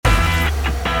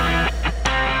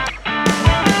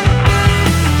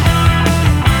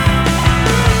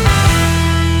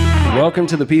welcome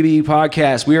to the PBE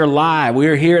Podcast. We are live. We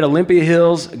are here at Olympia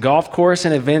Hills Golf Course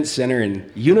and Event Center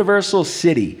in Universal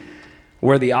City,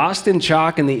 where the Austin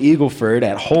Chalk and the Eagleford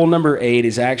at hole number 8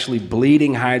 is actually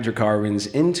bleeding hydrocarbons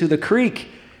into the creek.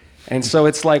 And so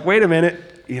it's like, wait a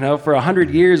minute, you know, for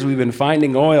 100 years we've been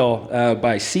finding oil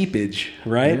by seepage,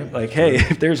 right? Yeah, like, hey,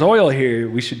 if there's oil here,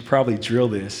 we should probably drill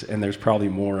this, and there's probably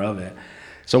more of it.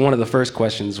 So one of the first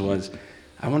questions was,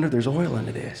 I wonder if there's oil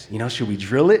under this. You know, should we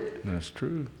drill it? That's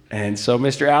true. And so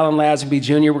Mr. Alan Lazenby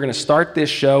Jr., we're going to start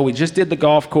this show. We just did the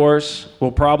golf course.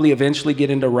 We'll probably eventually get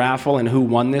into raffle and who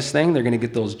won this thing. They're going to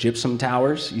get those gypsum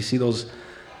towers. You see those?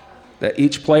 That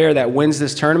each player that wins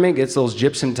this tournament gets those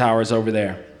gypsum towers over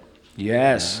there.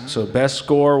 Yes. So best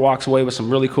score walks away with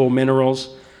some really cool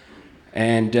minerals.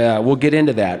 And we'll get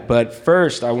into that. But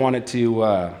first, I wanted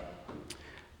to...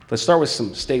 let's start with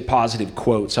some stay positive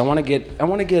quotes. I want to get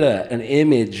an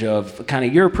image of kind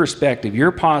of your perspective,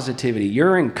 your positivity,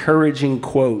 your encouraging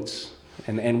quotes,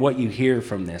 and what you hear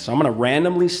from this. So I'm going to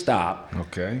randomly stop.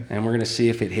 Okay. And we're going to see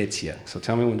if it hits you. So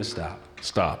tell me when to stop.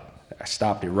 Stop. I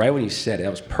stopped it right when you said it.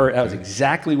 That was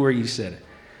exactly where you said it.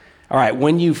 All right.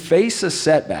 When you face a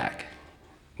setback,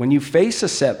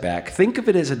 think of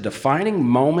it as a defining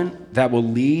moment that will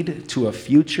lead to a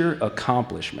future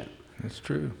accomplishment. That's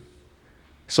true.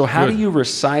 So how do you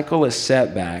recycle a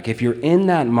setback if you're in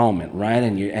that moment, right?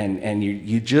 And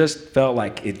you just felt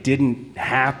like it didn't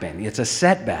happen. It's a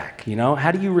setback, you know?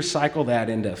 How do you recycle that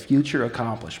into future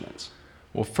accomplishments?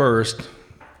 Well, first,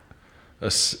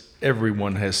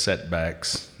 everyone has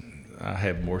setbacks. I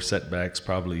have more setbacks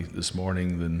probably this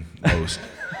morning than most.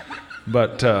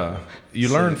 But you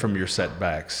learn from your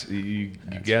setbacks. You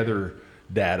gather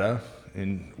data,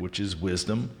 which is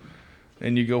wisdom,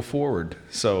 and you go forward.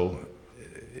 So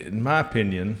in my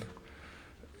opinion,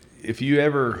 if you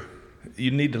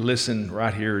need to listen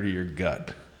right here to your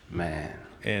gut. Man.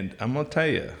 And I'm going to tell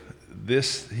you,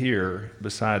 this here,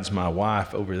 besides my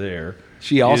wife over there,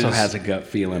 she also has a gut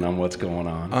feeling on what's going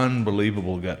on.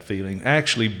 Unbelievable gut feeling.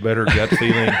 Actually, better gut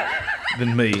feeling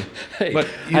than me. Hey, but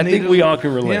I think we all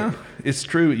can relate. Yeah, it's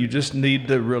true. You just need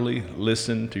to really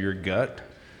listen to your gut.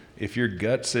 If your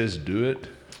gut says do it,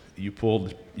 you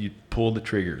pull the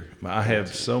trigger. I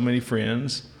have so many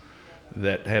friends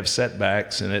that have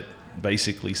setbacks, and it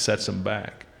basically sets them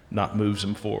back, not moves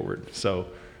them forward. So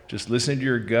just listen to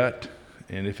your gut,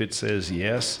 and if it says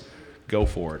yes, go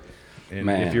for it. And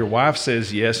if your wife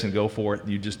says yes and go for it,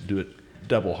 you just do it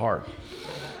double hard.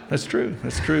 That's true.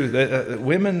 That's true.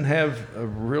 Women have a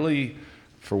really,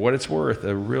 for what it's worth,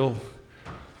 a real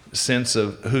sense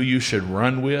of who you should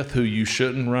run with, who you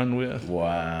shouldn't run with.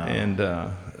 Wow. And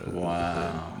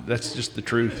wow. That's just the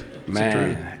truth. It's Man,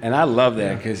 the truth. And I love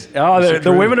that because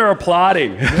the women are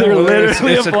applauding. They're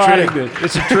literally it's applauding.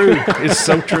 It's a truth. It's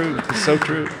so true. It's so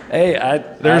true. Hey,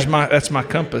 that's my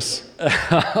compass.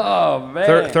 Oh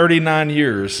man, 39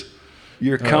 years.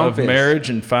 Your compass of marriage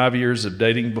and 5 years of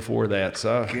dating before that.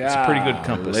 So it's a pretty good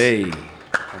compass.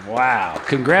 Wow!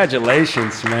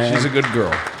 Congratulations, man. She's a good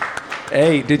girl.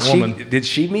 Hey, did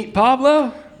she meet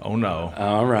Pablo? Oh, no.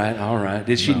 All right.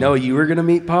 Did she know you were going to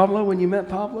meet Pablo when you met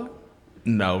Pablo?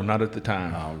 No, not at the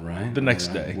time. All right. The next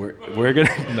day. We're going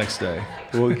to... The next day.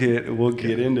 We'll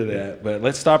get into that. But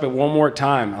let's stop it one more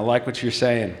time. I like what you're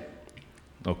saying.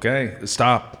 Okay,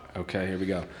 stop. Okay, here we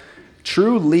go.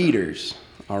 True leaders,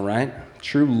 all right?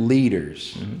 True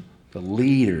leaders. Mm-hmm. The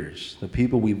leaders, the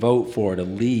people we vote for to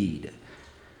lead.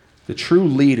 The true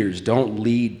leaders don't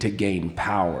lead to gain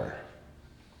power.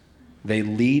 They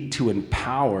lead to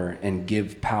empower and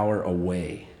give power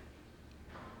away.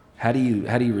 How do you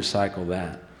recycle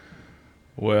that?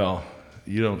 Well,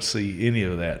 you don't see any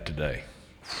of that today,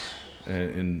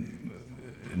 in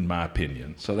my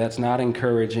opinion. So that's not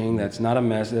encouraging. That's not a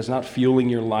message. That's not fueling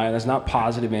your life. That's not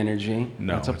positive energy.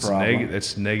 No, that's a problem.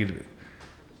 That's negative.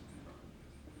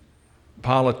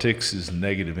 Politics is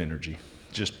negative energy,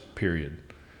 just period.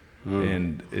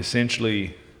 And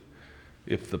essentially,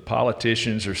 if the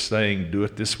politicians are saying do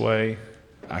it this way,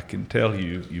 I can tell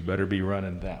you better be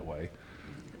running that way.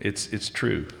 It's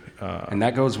true. And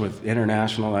that goes with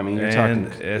international. I mean, you're talking.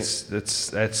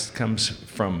 That comes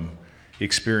from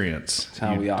experience. That's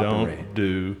how we operate.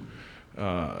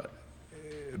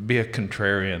 Be a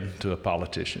contrarian to a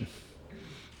politician.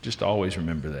 Just always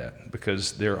remember that,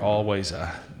 because they're always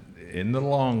in the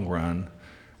long run,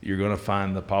 you're going to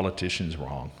find the politicians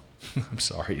wrong. I'm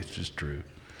sorry, it's just true.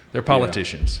 They're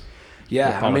politicians.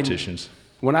 Yeah, they're politicians. I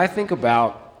mean, when I think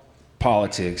about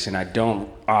politics, and I don't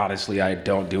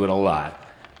do it a lot,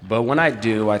 But when I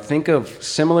do, I think of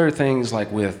similar things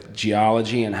like with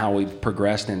geology and how we've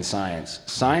progressed in science.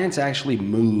 Science actually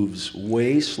moves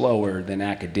way slower than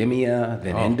academia,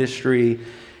 than industry.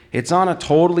 It's on a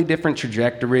totally different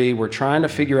trajectory. We're trying to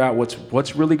figure out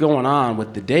what's really going on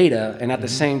with the data, and at the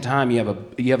same time, you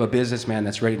have a businessman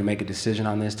that's ready to make a decision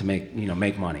on this to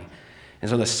make money. And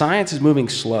so the science is moving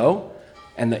slow,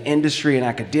 and the industry and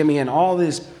academia and all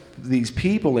these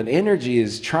people and energy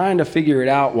is trying to figure it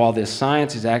out, while this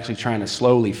science is actually trying to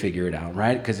slowly figure it out,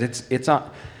 right? Because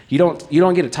you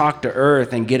don't get to talk to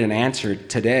Earth and get an answer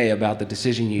today about the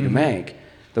decision you need to make.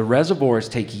 The reservoirs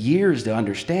take years to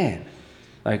understand.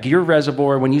 Like your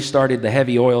reservoir, when you started the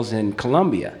heavy oils in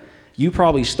Colombia, you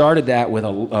probably started that with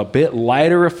a bit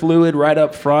lighter of fluid right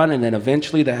up front, and then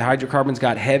eventually the hydrocarbons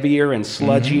got heavier and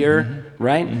sludgier,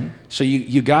 right? So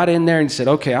you got in there and said,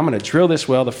 okay, I'm going to drill this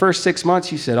well. The first 6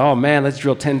 months you said, oh man, let's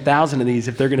drill 10,000 of these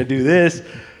if they're going to do this.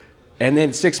 And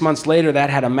then 6 months later,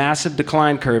 that had a massive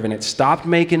decline curve and it stopped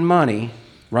making money,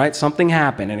 right? Something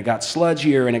happened and it got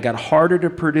sludgier and it got harder to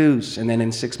produce. And then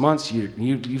in 6 months,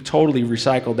 you totally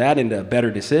recycled that into a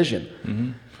better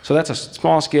decision. So that's a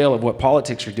small scale of what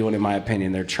politics are doing, in my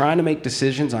opinion. They're trying to make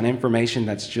decisions on information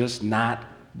that's just not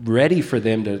ready for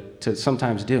them to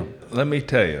sometimes do. Let me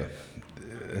tell you,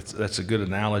 that's a good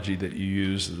analogy that you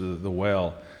use, the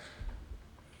well.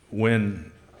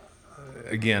 When,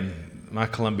 again, my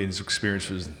Colombian experience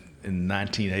was in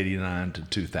 1989 to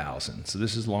 2000. So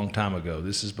this is a long time ago.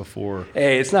 This is before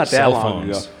Hey, it's not that cell long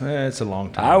phones. ago. It's a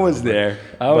long time I ago, was there.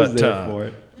 I was there for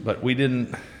it. But we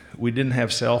didn't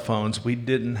have cell phones. We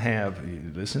didn't have,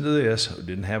 listen to this, we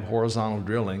didn't have horizontal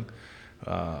drilling.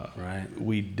 Right.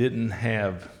 We didn't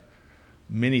have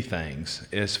many things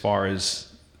as far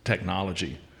as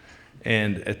technology.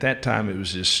 And at that time, it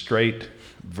was just straight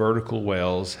vertical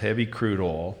wells, heavy crude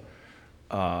oil.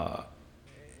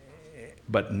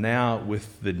 But now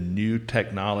with the new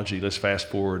technology, let's fast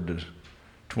forward to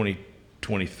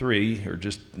 2023, or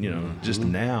just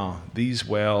now, these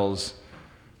wells,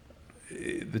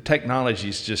 the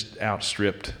technology's just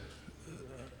outstripped.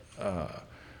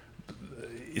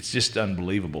 It's just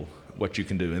unbelievable what you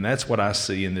can do, and that's what I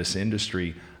see in this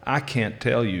industry. I can't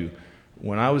tell you.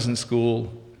 When I was in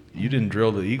school, you didn't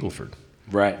drill the Eagleford.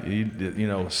 Right.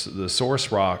 The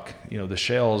source rock, the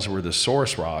shells were the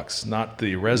source rocks, not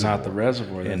the reservoir. Not the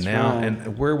reservoir. That's and now, right.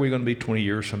 and where are we going to be 20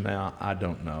 years from now? I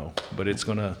don't know. But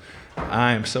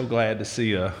I am so glad to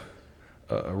see a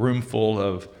room full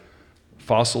of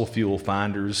fossil fuel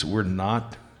finders. We're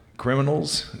not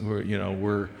criminals. We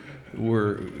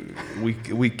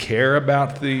care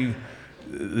about the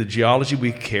geology.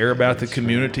 We care about the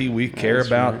community. We care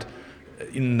about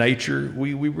nature.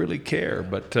 We really care.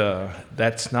 But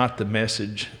that's not the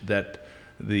message that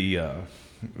the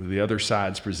other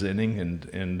side's presenting.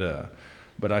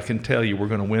 But I can tell you, we're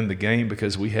going to win the game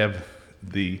because we have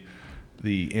the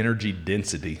energy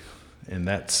density. And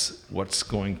that's what's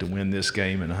going to win this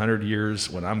game. In 100 years,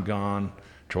 when I'm gone,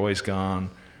 Troy's gone,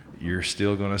 you're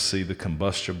still going to see the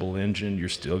combustible engine. You're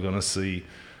still going to see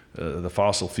the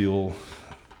fossil fuel.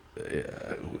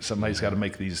 Somebody's got to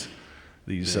make these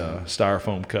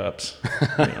styrofoam cups.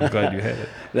 I'm glad you had it.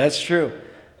 That's true.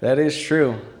 That is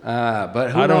true. But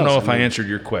who I don't knows? know if I answered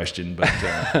your question, but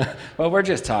well, we're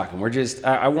just talking.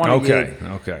 I want to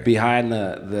get behind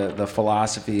the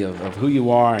philosophy of who you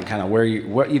are and kind of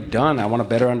what you've done. I want to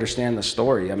better understand the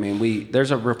story. I mean, there's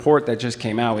a report that just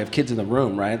came out. We have kids in the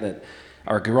room, right, that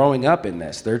are growing up in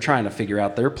this. They're trying to figure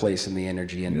out their place in the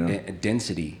energy and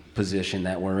density position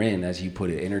that we're in, as you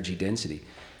put it, energy density.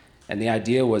 And the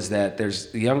idea was that the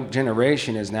young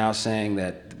generation is now saying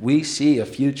that we see a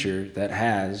future that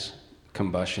has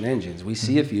combustion engines. We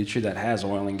see a future that has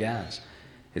oil and gas.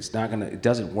 It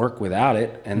doesn't work without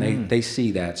it, and they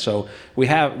see that. So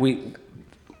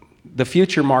the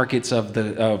future markets of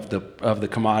the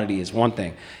commodity is one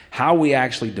thing. How we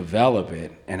actually develop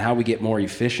it and how we get more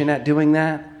efficient at doing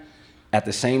that. At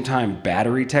the same time,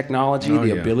 battery technology,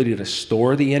 ability to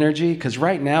store the energy, because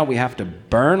right now we have to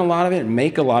burn a lot of it and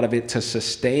make a lot of it to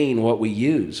sustain what we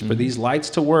use. For these lights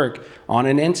to work on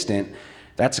an instant,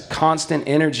 that's a constant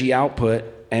energy output,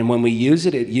 and when we use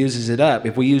it, it uses it up.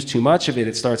 If we use too much of it,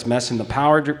 it starts messing the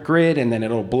power grid, and then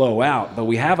it'll blow out. But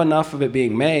we have enough of it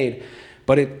being made,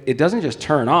 but it doesn't just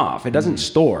turn off. It doesn't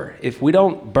store. If we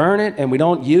don't burn it and we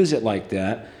don't use it like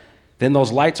that, then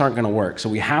those lights aren't going to work. So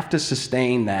we have to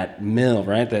sustain that mill,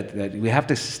 right? That we have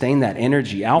to sustain that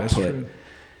energy output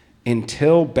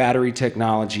until battery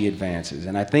technology advances.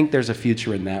 And I think there's a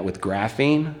future in that with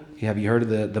graphene. Have you heard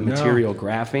of the material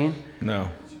graphene? No.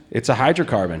 It's a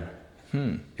hydrocarbon.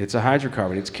 It's a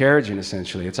hydrocarbon. It's kerogen,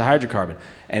 essentially. It's a hydrocarbon.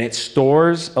 And it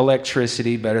stores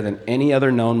electricity better than any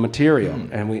other known material.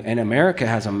 And America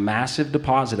has a massive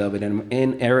deposit of it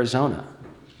in Arizona.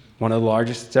 One of the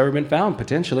largest that's ever been found,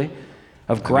 potentially,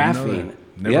 of graphene.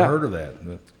 Never heard of that.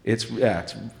 It's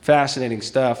fascinating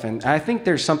stuff. And I think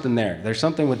there's something there. There's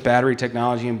something with battery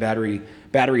technology and battery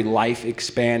life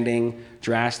expanding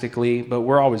drastically. But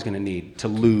we're always going to need to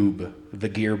lube the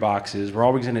gearboxes. We're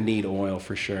always going to need oil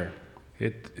for sure.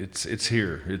 It's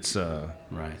here. It's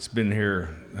Right. It's been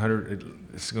here 100.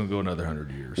 It's going to go another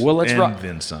 100 years. Well,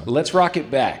 then some. Let's rock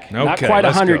it back. Okay, Not quite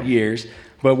let's 100 go. years,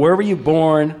 but where were you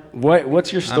born?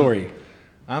 What's your story?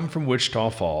 I'm from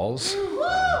Wichita Falls,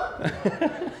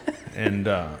 and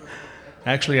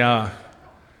actually I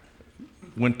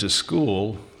went to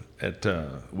school at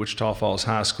Wichita Falls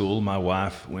High School. My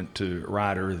wife went to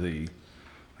Ryder, the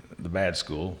bad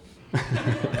school.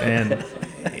 And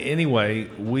anyway,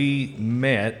 we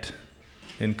met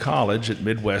in college at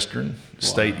Midwestern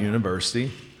State University.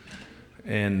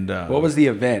 And What was the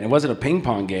event? It wasn't a ping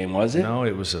pong game, was it? no,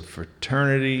 it was a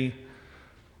fraternity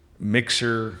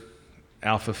mixer,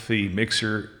 Alpha Phi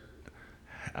mixer.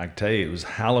 I tell you, it was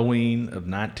Halloween of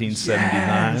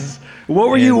 1979. Yes. What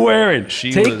were you wearing?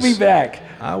 Take me back.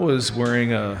 I was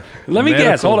wearing a. Let me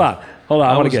guess. Hold on.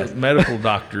 I want to guess. Medical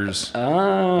doctor's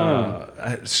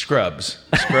scrubs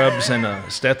and a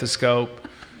stethoscope.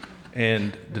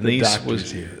 And Denise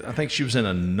was, I think she was in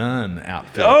a nun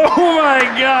outfit. Oh my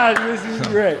gosh, this is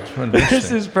great.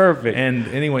 This is perfect. And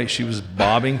anyway, she was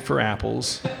bobbing for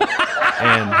apples,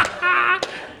 and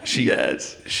she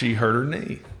hurt her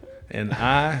knee. And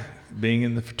I, being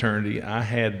in the fraternity, I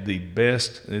had the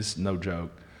best. It's no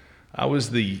joke. I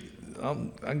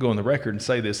can go on the record and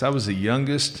say this. I was the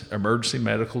youngest emergency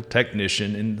medical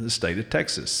technician in the state of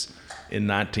Texas in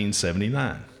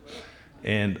 1979.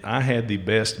 And I had the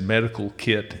best medical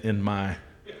kit in my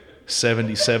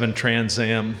 77 Trans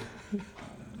Am,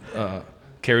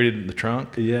 carried it in the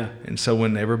trunk. Yeah. And so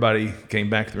when everybody came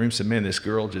back to the room and said, man, this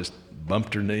girl just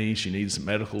bumped her knee, she needs some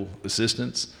medical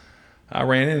assistance, I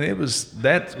ran in.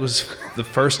 That was the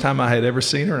first time I had ever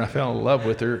seen her, and I fell in love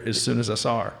with her as soon as I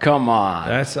saw her. Come on.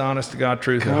 That's the honest to God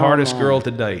truth. The hardest girl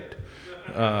to date.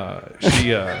 I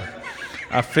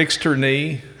fixed her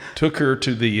knee, took her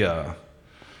to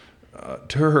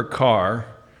her car,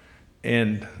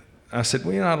 and I said,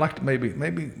 well, I'd like to maybe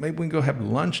we can go have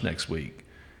lunch next week.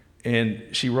 And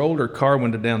she rolled her car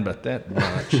window down about that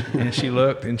much, and she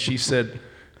looked and she said,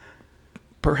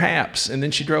 perhaps, and then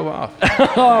she drove off.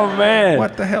 Oh man.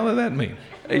 What the hell did that mean?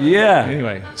 Yeah.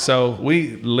 Anyway, so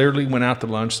we literally went out to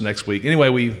lunch the next week. Anyway,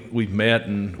 we've met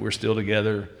and we're still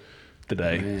together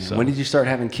today. Man. So When did you start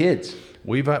having kids?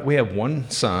 we have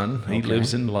one son. He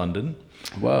lives in London.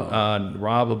 Whoa.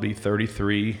 Rob will be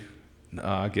 33,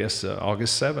 I guess,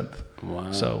 August 7th.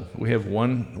 Wow. So we have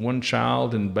one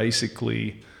child, and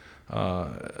basically,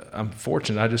 I'm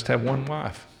fortunate. I just have one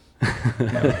wife.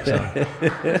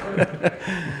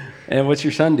 And what's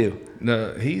your son do?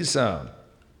 No, he's. You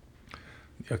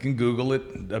can Google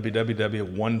it.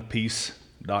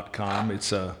 www.onepiece.com.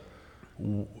 It's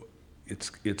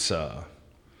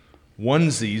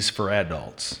onesies for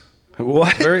adults.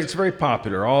 What? It's very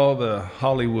popular. All the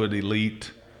Hollywood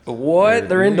elite. What?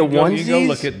 They're into onesies? You go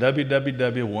look at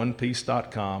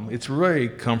www.onepiece.com. It's very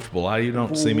comfortable. You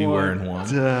don't see me wearing one.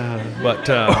 But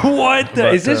what?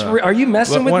 Is this? Are you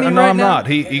messing with me no, right I'm now?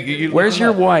 not. Where's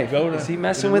your wife? Go to, is he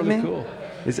messing they're with really me? Cool.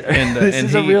 This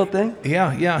is a real thing?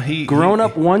 Yeah.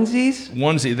 Grown-up onesies?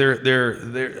 Onesie.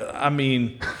 They're. I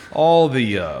mean, all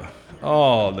the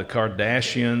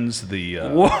Kardashians,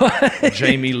 What?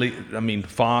 Jamie Lee. I mean,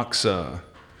 Fox.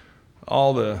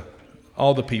 All the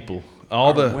people.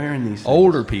 All the wearing these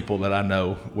older people that I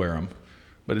know wear them,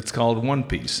 but it's called One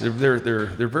Piece. They're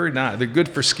very nice. They're good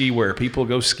for ski wear. People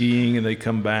go skiing and they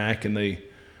come back and they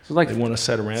want to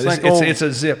sit around. It's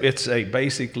a zip. It's a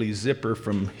basically zipper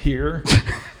from here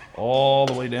all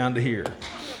the way down to here.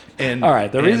 And all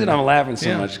right. The reason I'm laughing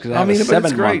so much is because I have a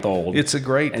 7-month-old. It's a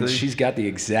great. And she's got the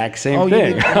exact same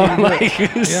thing. I'm like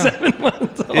 7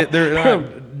 months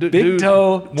old. Big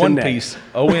toe to One neck. Piece.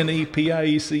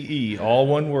 ONEPIECE. All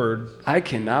one word. I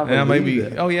cannot believe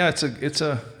that. Oh yeah,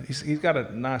 he's got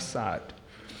a nice side.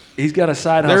 He's got a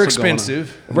side hustle. They're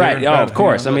expensive. Right. Of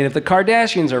course. I mean, if the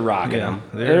Kardashians are rocking them,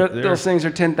 those things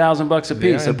are $10,000 a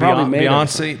piece. They're probably made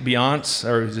Beyonce,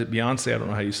 or is it Beyonce? I don't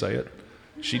know how you say it.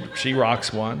 She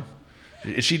rocks one.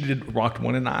 She rocked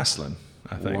one in Iceland,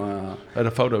 I think, at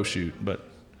a photo shoot. But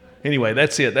anyway,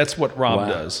 that's it. That's what Rob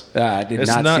does. I did it's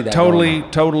not not see that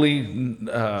totally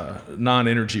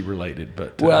non-energy related.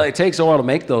 But it takes a while to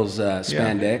make those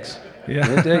spandex.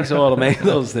 Yeah. It takes oil to make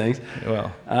those things.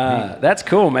 Well, That's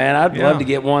cool, man. I'd Yeah. love to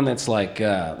get one that's like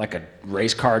a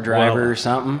race car driver Well, or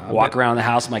something. I Walk bet- around the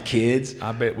house with my kids.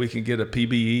 I bet we can get a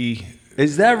PBE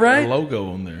Is that right?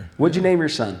 logo on there. What'd you name your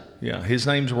son? Yeah, his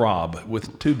name's Rob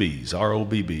with 2 B's,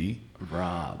 R-O-B-B.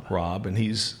 Rob. And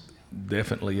he's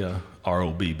definitely a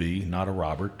R-O-B-B, not a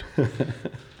Robert.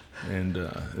 And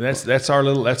that's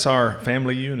our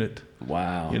family unit.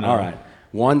 Wow. You know. All right.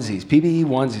 Onesies, PBE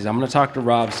onesies. I'm going to talk to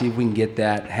Rob, see if we can get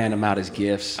that, hand them out as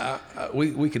gifts.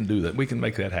 We can do that. We can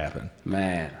make that happen.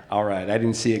 Man. All right. I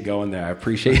didn't see it going there. I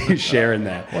appreciate you sharing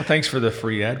that. Well, thanks for the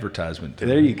free advertisement, too.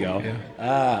 There you go.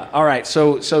 All right.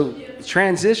 So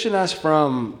transition us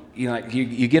from,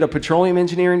 you get a petroleum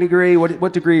engineering degree.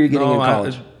 What degree are you getting in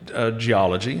college?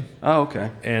 Geology. Oh,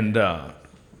 okay. And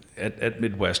at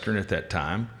Midwestern at that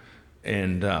time.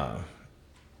 And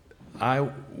I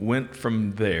went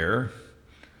from there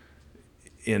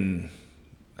in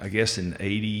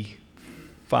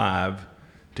 85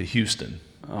 to Houston.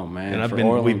 Oh man!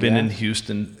 And we've been in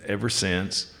Houston ever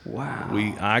since. Wow.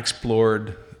 I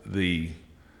explored the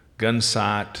gun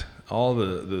sight, all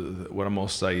the what I'm gonna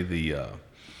say the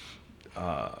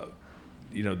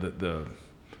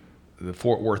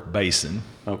Fort Worth Basin.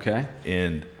 Okay.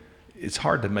 And it's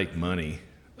hard to make money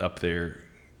up there,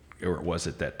 or it was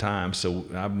at that time. So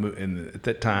at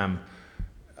that time,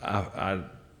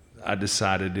 I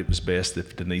decided it was best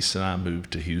if Denise and I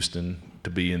moved to Houston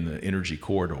to be in the energy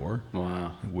corridor.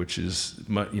 Wow. Which is,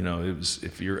 it was,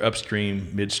 if you're upstream,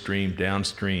 midstream,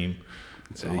 downstream,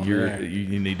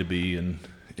 you need to be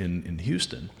in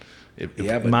Houston.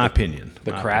 My opinion.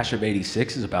 The crash of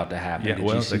 '86 is about to happen. Yeah, Did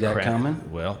you see that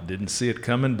coming? Well, didn't see it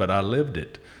coming, but I lived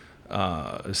it.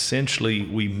 Essentially,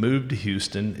 we moved to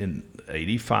Houston in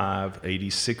 '85.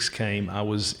 '86 came. I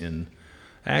was in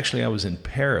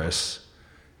Paris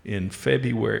in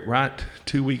February, right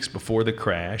 2 weeks before the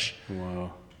crash.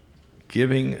 Wow.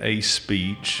 Giving a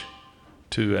speech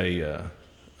to a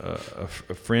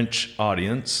French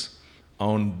audience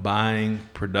on buying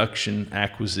production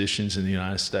acquisitions in the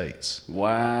United States.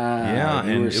 Wow. Yeah,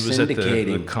 You and were it was at the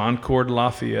syndicating. Concord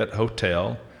Lafayette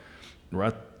Hotel,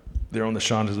 right there on the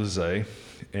Champs-Élysées,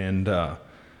 and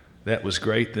that was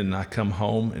great. Then I come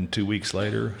home, and 2 weeks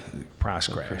later, the price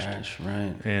crashed.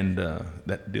 Right. And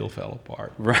that deal fell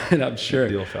apart. Right, I'm sure. That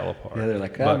deal fell apart. Yeah, they're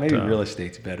like, But, maybe real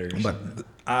estate's better. or But something.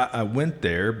 I went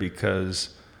there because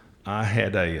I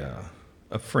had a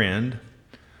friend.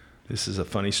 This is a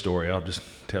funny story. I'll just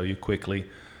tell you quickly.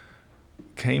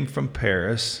 Came from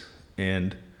Paris,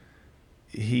 and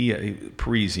he, a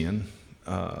Parisian,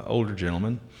 older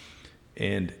gentleman,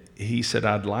 and he said,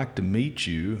 "I'd like to meet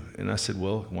you." And I said,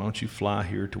 "Well, why don't you fly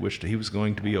here to Wichita?" He was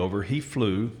going to be over. He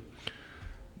flew.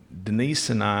 Denise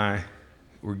and I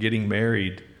were getting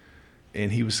married,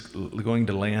 and he was going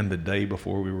to land the day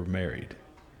before we were married.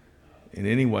 And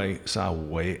anyway, so I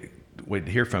wait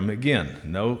to hear from him again.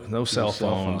 No cell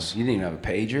phones. You didn't even have a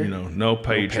pager? No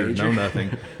pager, no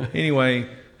nothing. Anyway,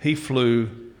 he flew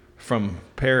from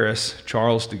Paris,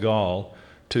 Charles de Gaulle,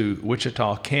 to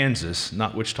Wichita, Kansas,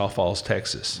 not Wichita Falls,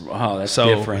 Texas. Wow, that's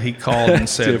so different. He called and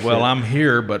said, different. "Well, I'm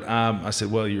here, but I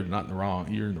said, well, you're in the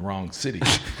wrong city.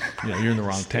 You're in the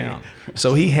wrong town."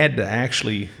 So he had to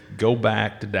actually go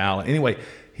back to Dallas. Anyway,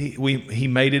 he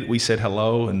made it. We said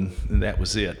hello, and that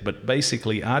was it. But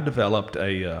basically, I developed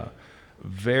a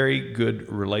very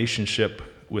good relationship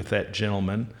with that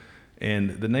gentleman,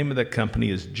 and the name of that company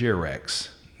is Georex,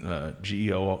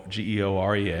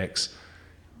 Georex.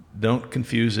 Don't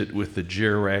confuse it with the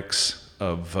Georex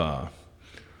of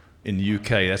in the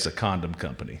UK. That's a condom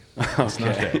company. It's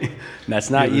not that. That's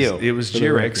not you. It was for the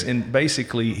Georex, record. and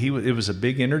basically it was a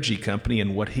big energy company.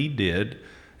 And what he did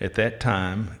at that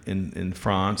time in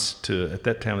France, at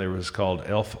that time there was called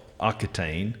Elf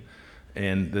Octane,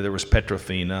 and there was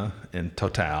Petrofina and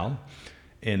Total,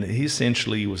 and he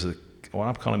essentially was what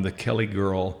I'm calling the Kelly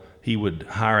girl. He would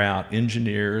hire out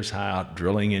engineers, hire out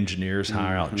drilling engineers,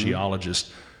 hire out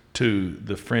geologists to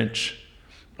the French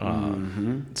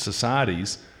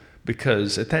societies,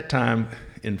 because at that time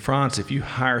in France, if you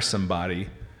hire somebody,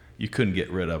 you couldn't get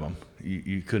rid of them.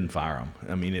 You couldn't fire them.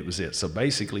 I mean, it was it. So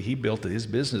basically, he built his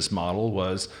business model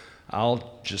was,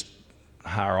 I'll just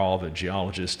hire all the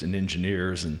geologists and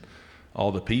engineers and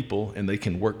all the people, and they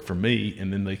can work for me,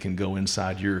 and then they can go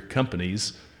inside your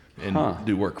companies and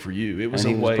do work for you. It was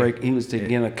And a way. he was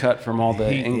taking a cut from all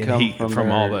the income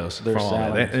from all those, their from all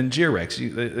that. salaries. And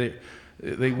Georex,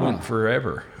 they went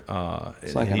forever.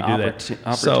 It's like and an he did that.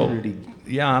 opportunity. So,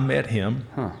 yeah, I met him,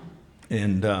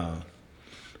 and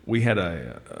we had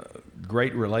a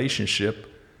great relationship.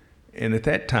 And at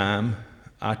that time,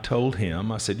 I told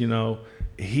him, I said,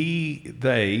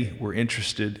 they were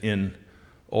interested in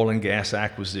oil and gas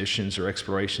acquisitions or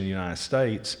exploration in the United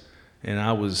States, and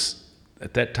I was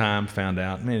at that time found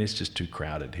out, man, it's just too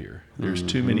crowded here. There's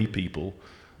too many people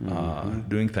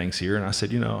doing things here, and I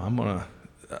said,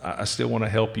 I still want to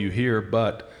help you here,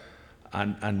 but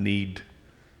I need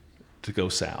to go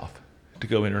south, to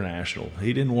go international.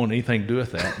 He didn't want anything to do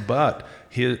with that, but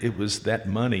it was that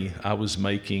money I was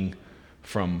making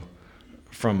from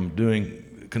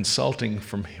doing consulting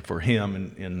for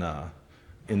him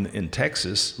in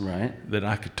Texas, right, that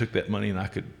I took that money and I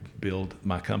could build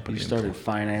my company. You started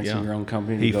financing your own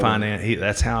company?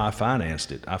 That's how I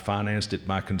financed it. I financed it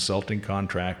by consulting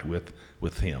contract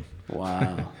with him.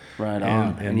 Wow, right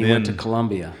on. And you went to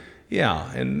Columbia.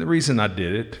 Yeah, and the reason I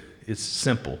did it, it's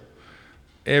simple.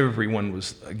 Everyone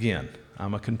was, again,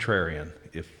 I'm a contrarian.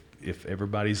 If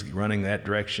everybody's running that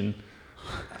direction,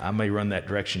 I may run that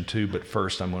direction too, but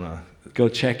first I'm going to go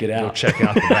check it out. Go check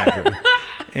out the back.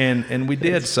 And we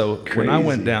did. So crazy. When I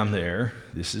went down there,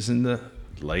 this is in the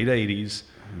late 80s,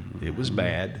 it was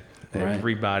bad. Right.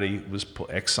 Everybody was,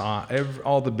 Exxon,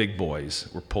 all the big boys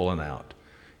were pulling out,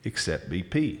 except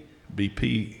BP.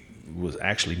 BP was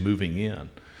actually moving in,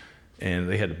 and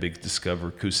they had a big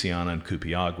discovery, Cusiana and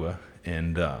Cupiagua,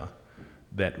 and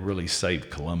that really saved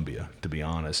Colombia, to be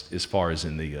honest, as far as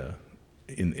in the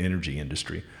energy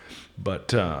industry.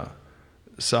 But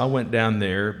so I went down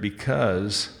there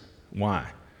because,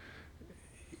 why?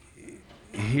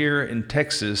 Here in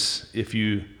Texas, if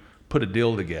you put a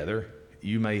deal together,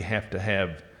 you may have to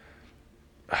have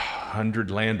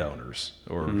 100 landowners,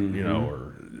 or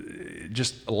or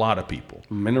just a lot of people.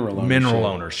 Mineral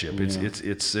ownership.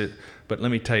 Yeah. But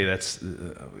let me tell you,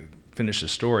 finish the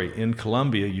story. In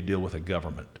Colombia, you deal with a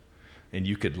government, and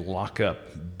you could lock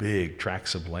up big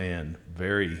tracts of land,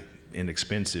 very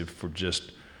inexpensive, for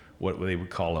just what they would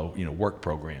call work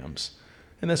programs,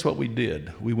 and that's what we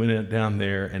did. We went down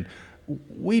there, and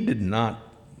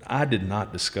I did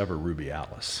not discover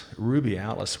Rubialis.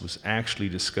 Rubialis was actually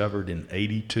discovered in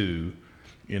 '82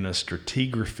 in a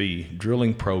stratigraphy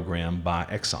drilling program by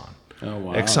Exxon. Oh,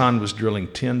 wow. Exxon was drilling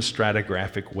 10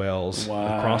 stratigraphic wells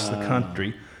across the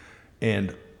country,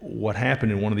 and what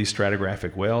happened in one of these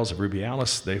stratigraphic wells of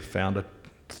Rubialis, they found a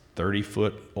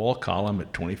 30-foot oil column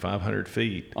at 2,500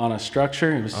 feet. On a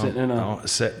structure? It was sitting in a...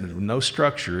 No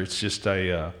structure. It's just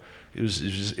it was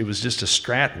just a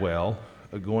strat well.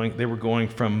 They were going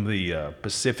from the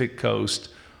Pacific coast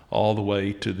all the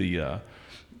way to the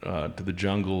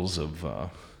jungles of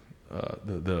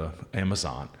the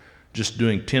Amazon, just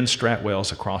doing 10 strat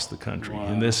wells across the country. Wow.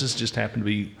 And this has just happened to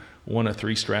be one of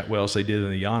 3 strat wells they did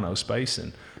in the Llanos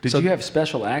Basin. Did you have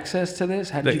special access to this?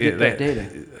 How did you get that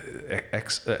data?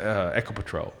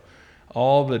 Ecopetrol.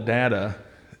 All the data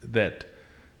that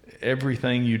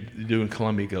everything you do in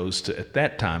Colombia goes to, at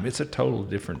that time, it's a total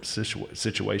different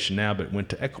situation now, but it went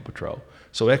to Ecopetrol.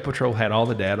 So Ecopetrol had all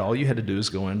the data. All you had to do is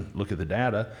go in, look at the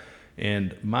data.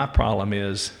 And my problem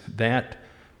is that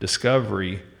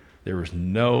discovery, it was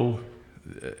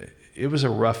a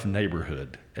rough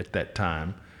neighborhood at that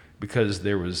time because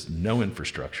there was no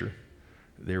infrastructure.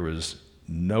 There was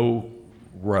no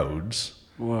roads.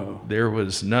 Whoa. There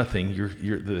was nothing.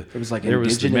 It was like there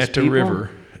was the Meta people?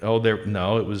 River.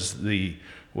 It was the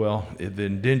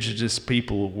indigenous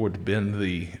people would have been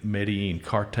the Medellin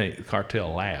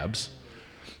cartel labs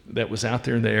that was out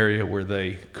there in the area where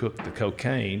they cooked the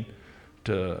cocaine.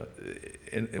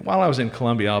 And while I was in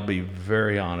Colombia, I'll be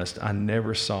very honest, I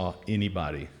never saw any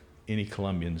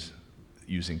Colombians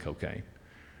using cocaine.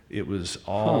 It was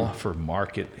all for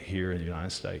market here in the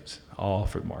United States, all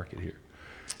for market here.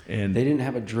 And they didn't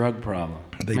have a drug problem.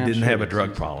 They didn't have a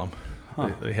drug problem.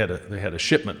 Huh. They had a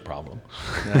shipment problem.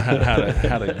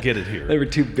 How to get it here. They were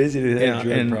too busy to have a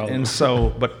drug problem. And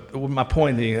so, but my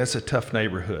point is, that's a tough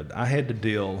neighborhood. I had to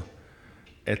deal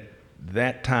at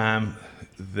that time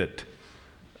that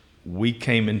we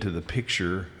came into the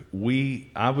picture.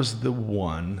 I was the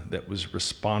one that was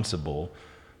responsible.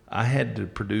 I had to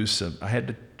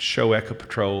show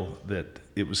Ecopetrol that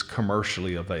it was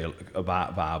commercially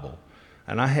viable.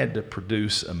 And I had to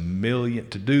produce 1 million,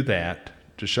 to do that,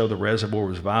 to show the reservoir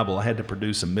was viable, I had to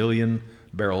produce 1 million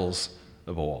barrels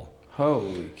of oil.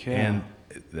 Holy cow. And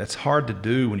that's hard to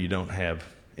do when you don't have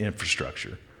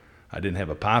infrastructure. I didn't have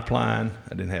a pipeline.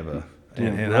 I didn't have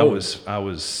I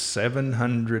was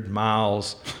 700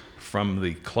 miles from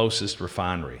the closest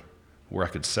refinery where I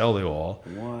could sell the oil.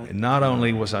 What? And not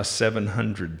only was I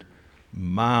 700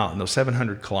 kilometers,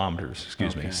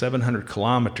 700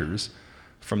 kilometers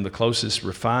from the closest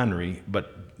refinery,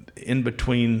 but in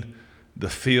between the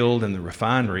field and the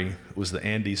refinery was the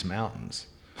Andes Mountains.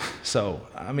 So,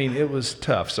 I mean, it was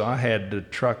tough. So I had to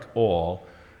truck oil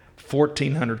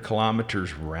 1,400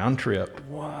 kilometers round trip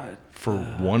What? for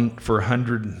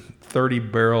 130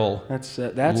 barrel That's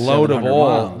load of 700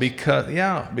 oil miles.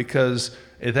 because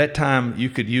at that time you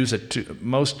could use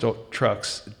most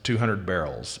trucks 200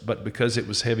 barrels, but because it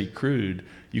was heavy crude,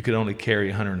 you could only carry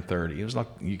 130. It was like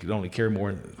you could only carry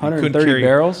more. 130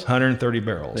 barrels? 130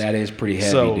 barrels. That is pretty heavy,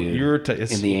 so dude.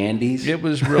 In the Andes? It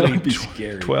was really That'd be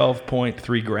scary.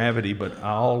 12.3 gravity, but I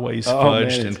always Oh, fudged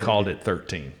man, and it's called it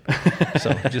 13.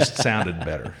 So it just sounded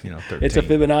better, 13. It's a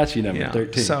Fibonacci number, Yeah.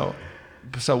 13.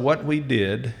 So what we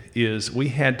did is we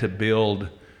had to build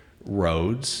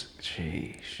roads.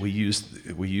 Jeez. We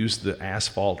used the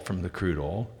asphalt from the crude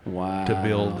oil Wow. to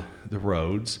build the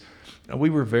roads. We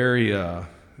were very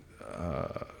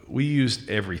we used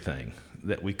everything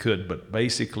that we could, but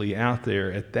basically out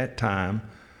there at that time,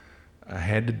 I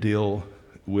had to deal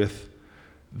with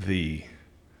the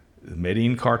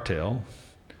Medellin cartel,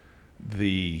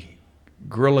 the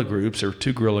guerrilla groups. There were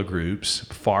two guerrilla groups,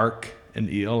 FARC and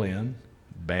ELN,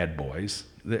 bad boys,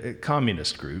 the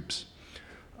communist groups.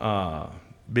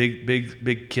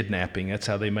 Big kidnapping. That's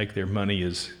how they make their money,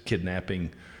 is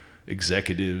kidnapping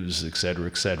executives, et cetera,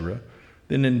 et cetera.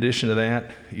 Then in addition to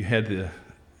that, you had the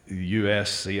U.S.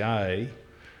 CIA,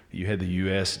 you had the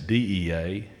U.S.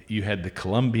 DEA, you had the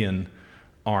Colombian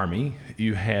Army,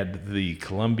 you had the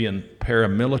Colombian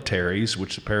paramilitaries,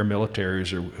 which the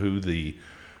paramilitaries are who the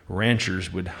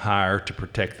ranchers would hire to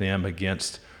protect them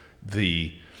against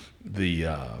the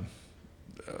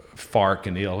FARC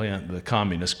and ELN, the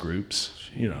communist groups.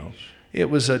 It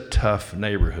was a tough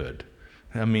neighborhood.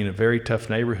 I mean, a very tough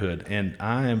neighborhood. And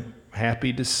I am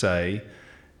happy to say,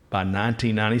 by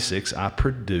 1996, I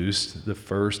produced the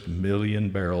first 1 million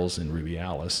barrels in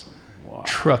Rubiales. Wow.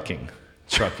 Trucking.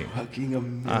 Fucking a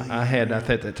million. At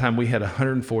that time, we had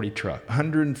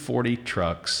 140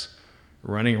 trucks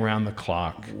running around the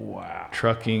clock. Wow.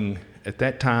 Trucking. At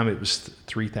that time, it was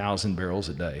 3,000 barrels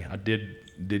a day. I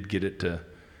did get it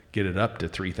up to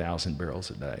 3,000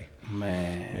 barrels a day.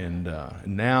 Man.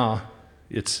 And now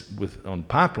it's on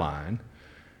pipeline,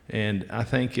 and I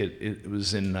think it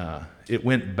was it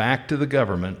went back to the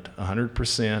government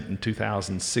 100% in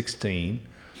 2016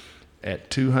 at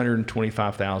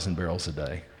 225,000 barrels a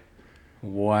day.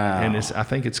 Wow. And I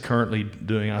think it's currently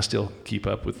doing. I still keep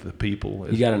up with the people.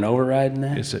 You got an override in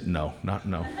that? No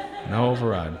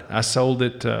override. I sold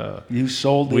it. You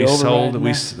sold the we override? sold in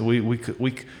we that?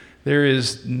 we there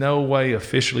is no way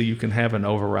officially you can have an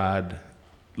override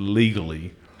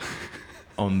legally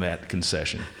on that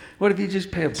concession. What if you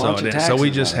just pay a bunch of taxes? So we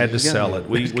just on had to There's sell gotta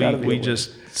it. be- there's gotta be a We way.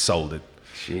 just sold it.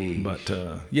 Jeez. But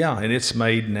and it's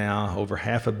made now over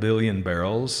 500 million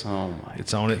barrels. Oh my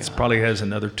It's on. It probably has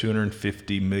another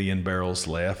 250 million barrels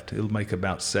left. It'll make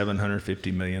about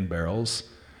 750 million barrels,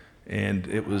 and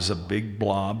it was a big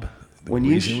blob. When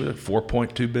you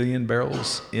 4.2 billion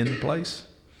barrels in place.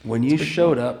 When you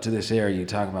showed up to this area, you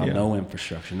talk about Yeah. no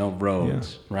infrastructure, no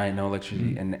roads, right? No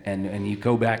electricity. And you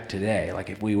go back today,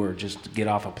 like if we were just to get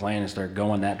off a plane and start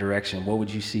going that direction, what would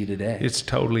you see today? It's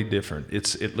totally different.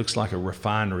 It looks like a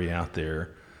refinery out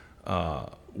there,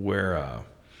 where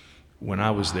when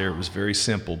I was there, it was very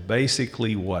simple.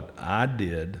 Basically, what I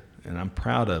did, and I'm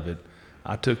proud of it,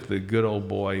 I took the good old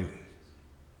boy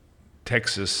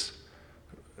Texas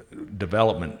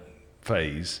development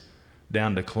phase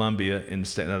down to Colombia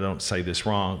instead. I don't say this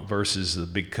wrong. Versus the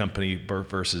big company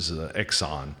versus the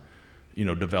Exxon,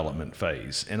 development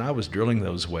phase. And I was drilling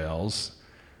those wells.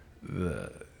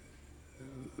 The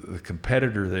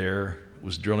competitor there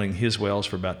was drilling his wells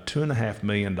for about $2.5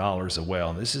 million a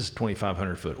well. This is a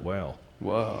 2,500 foot well.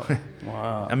 Whoa.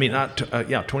 Wow. I mean,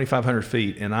 2,500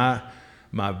 feet. And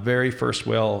my very first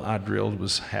well I drilled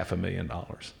was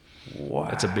 $500,000. Wow.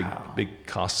 That's a big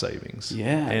cost savings.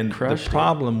 Yeah, And the crushed it.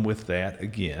 problem with that,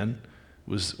 again,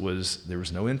 was there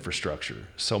was no infrastructure.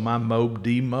 So my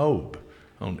demob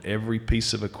on every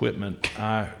piece of equipment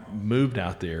I moved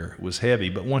out there was heavy.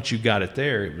 But once you got it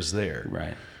there, it was there.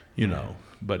 Right.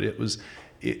 But it was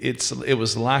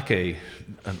like an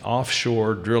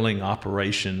offshore drilling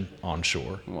operation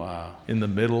onshore. Wow. In the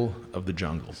middle of the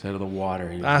jungle. Instead of the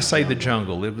water. I say the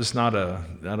jungle. It was not I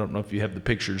don't know if you have the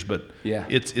pictures, but Yeah.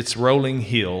 it's rolling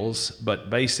hills. But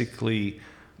basically,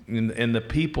 and the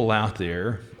people out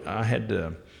there, I had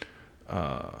to,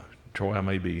 Troy, I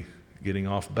may be getting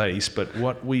off base, but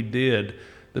what we did,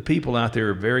 the people out there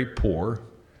are very poor.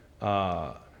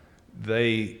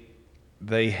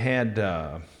 They had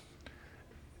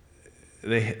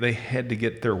they had to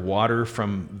get their water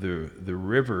from the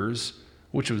rivers,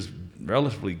 which was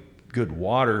relatively good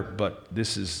water, but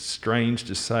this is strange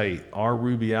to say. Our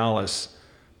Rubiales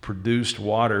produced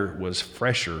water was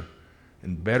fresher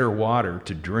and better water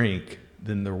to drink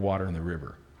than the water in the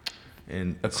river.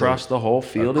 And Across the whole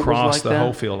field, across it was like the that?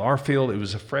 whole field. Our field,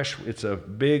 it's a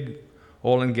big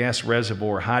oil and gas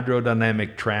reservoir,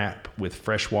 hydrodynamic trap with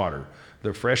fresh water.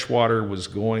 The fresh water was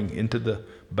going into the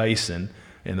basin,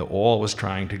 and the oil was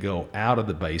trying to go out of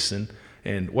the basin.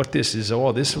 And what this is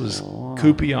oil, this was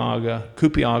Cupiagua,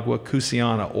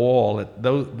 Cusiana oil.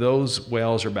 Those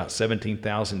wells are about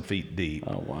 17,000 feet deep.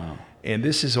 Oh, wow. And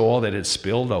this is oil that had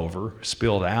spilled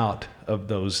out of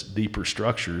those deeper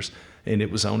structures, and it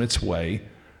was on its way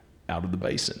out of the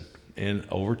basin. And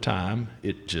over time,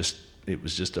 it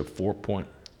was just a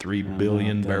 4.3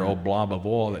 billion barrel blob of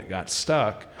oil that got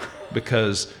stuck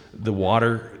because the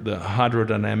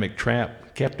hydrodynamic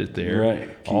trap kept it there. Right.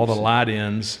 All the light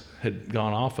ends had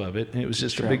gone off of it, and it was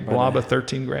just a big blob of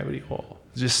 13 gravity oil.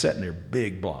 Just sitting there,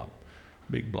 big blob.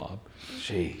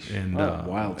 Jeez. And what a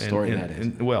wild story that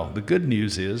is. Well, the good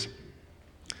news is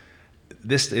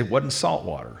it wasn't salt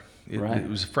water. It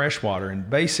was fresh water. And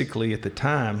basically, at the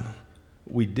time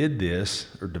we did this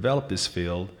or developed this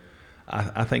field,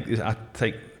 I think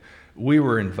we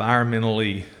were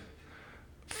environmentally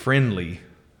friendly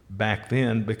back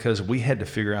then because we had to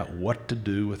figure out what to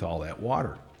do with all that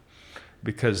water.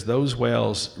 Because those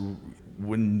wells,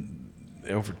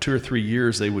 over 2 or 3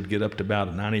 years, they would get up to about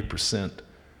a 90%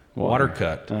 water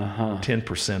cut,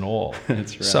 10% oil.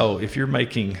 That's right. So if you're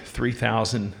making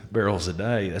 3,000 barrels a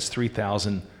day, that's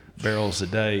 3,000 barrels a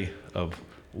day of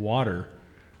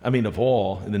of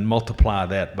oil, and then multiply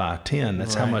that by 10.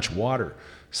 That's how much water.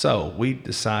 So we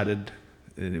decided,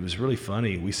 and it was really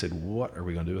funny, we said, what are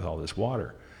we going to do with all this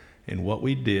water? And what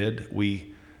we did,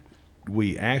 we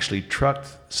actually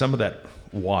trucked some of that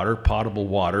water, potable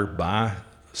water, by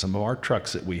some of our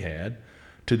trucks that we had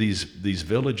to these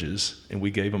villages, and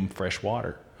we gave them fresh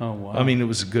water. Oh, wow. I mean, it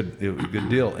was a good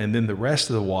deal. And then the rest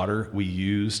of the water we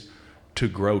used to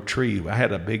grow trees. I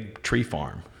had a big tree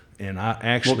farm, and I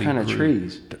actually What kind of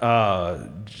trees?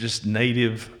 Just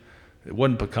native. It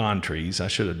wasn't pecan trees. I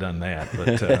should have done that,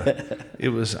 but it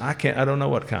was. I don't know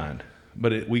what kind,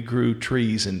 but we grew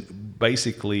trees and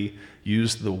basically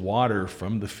used the water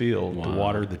from the field to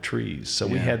water the trees. So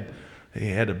we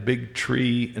had a big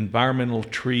environmental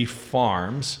tree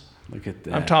farms. Look at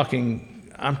that.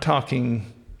 I'm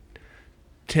talking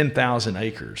 10,000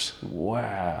 acres.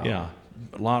 Wow. Yeah.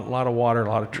 A lot of water, a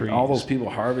lot of trees. All those people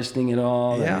harvesting it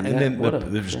all. Yeah, I mean, and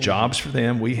then there's jobs for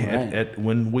them. We had,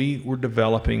 when we were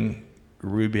developing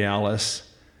Rubiales,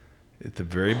 at the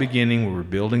very beginning, we were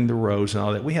building the roads and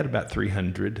all that. We had about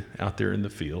 300 out there in the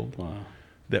field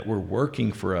that were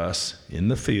working for us in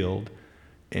the field,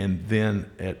 and then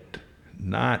at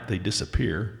night they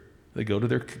disappear. They go to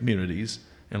their communities,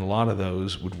 and a lot of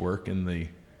those would work in the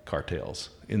cartels,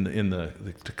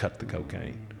 to cut the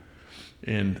cocaine.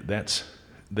 And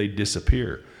they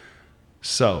disappear.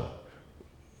 So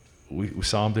we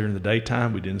saw them during the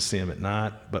daytime. We didn't see them at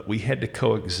night, but we had to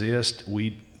coexist.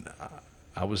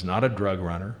 I was not a drug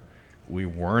runner. We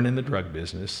weren't in the drug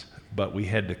business, but we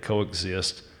had to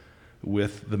coexist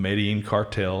with the Medellin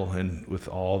cartel and with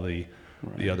all the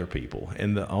other people.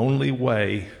 And the only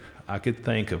way I could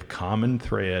think of common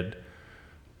thread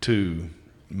to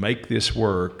make this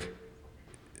work,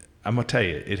 I'm going to tell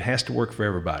you, it has to work for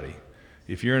everybody.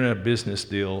 If you're in a business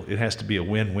deal, it has to be a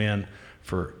win-win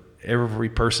for every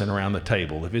person around the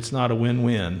table. If it's not a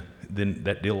win-win, then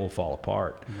that deal will fall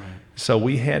apart. Right. So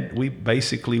we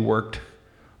basically juggled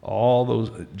all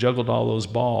those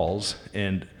balls,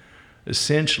 and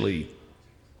essentially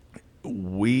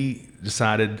we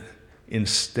decided,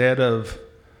 instead of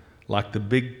like the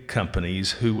big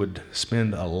companies who would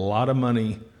spend a lot of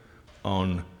money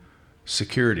on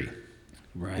security,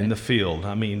 in the field.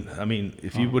 I mean,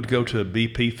 if you would go to a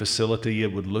BP facility,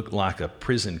 it would look like a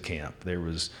prison camp. There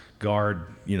was guard,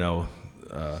 they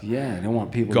don't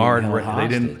want people guard. Being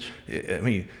held hostage. I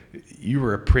mean, you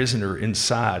were a prisoner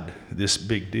inside this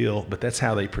big deal, but that's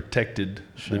how they protected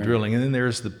the drilling. And then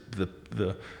there's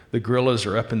the guerrillas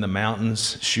are up in the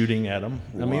mountains shooting at them.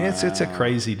 I mean, it's a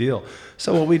crazy deal.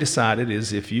 So what we decided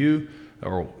is, I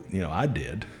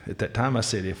did at that time. I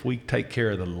said, if we take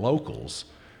care of the locals,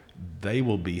 they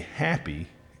will be happy,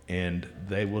 and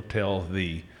they will tell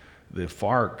the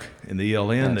FARC and the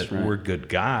ELN that we're good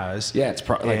guys. Yeah, it's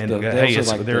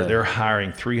they're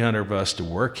hiring 300 of us to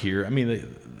work here. I mean,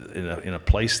 in a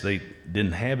place they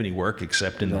didn't have any work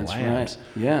except in the labs.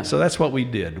 Right. Yeah. So that's what we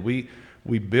did.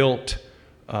 We built.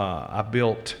 I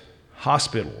built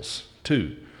hospitals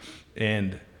too,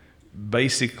 and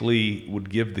basically would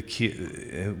give the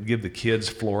kids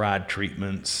fluoride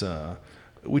treatments.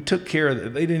 we took care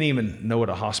of. They didn't even know what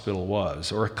a hospital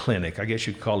was, or a clinic. I guess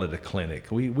you'd call it a clinic.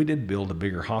 We did build a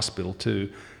bigger hospital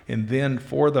too, and then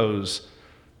for those,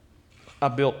 I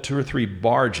built 2 or 3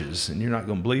 barges, and you're not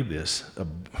going to believe this.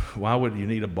 Why would you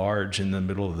need a barge in the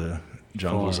middle of the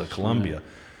jungles of Colombia? Right.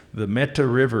 The Meta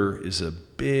River is a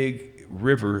big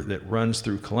river that runs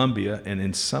through Colombia, and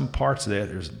in some parts of that,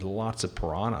 there's lots of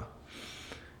piranha,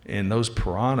 and those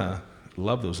piranha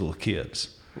love those little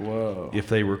kids. Whoa. If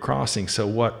they were crossing.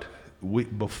 So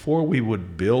before we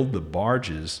would build the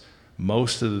barges,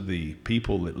 most of the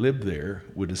people that lived there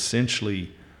would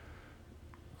essentially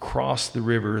cross the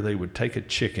river. They would take a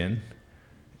chicken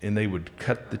and they would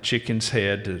cut the chicken's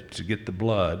head to get the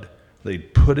blood.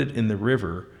 They'd put it in the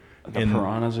river. The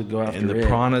piranhas would go after it. And the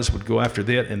piranhas would go after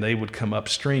that, and they would come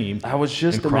upstream. I was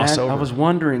just cross over. I was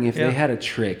wondering if they had a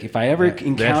trick. If I ever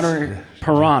encounter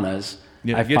piranhas,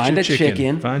 I find a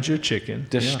chicken. Find you a chicken.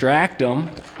 Distract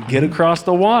them. Get across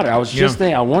the water. I was just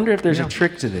thinking. I wonder if there's a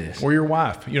trick to this. Or your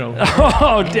wife,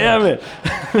 Oh, damn it!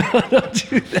 Don't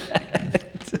do that.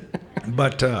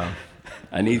 But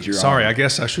I need your. Sorry, arm. I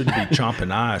guess I shouldn't be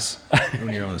chomping eyes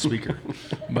when you're on the speaker.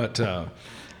 But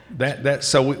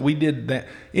so we did that.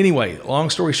 Anyway,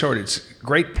 long story short, it's a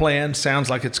great plan. Sounds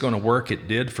like it's going to work. It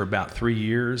did for about 3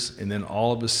 years, and then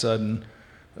all of a sudden,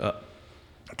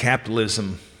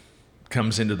 capitalism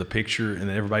comes into the picture, and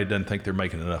everybody doesn't think they're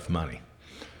making enough money.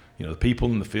 The people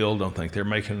in the field don't think they're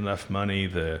making enough money.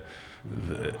 The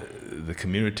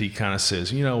community kind of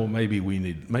says, maybe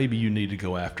you need to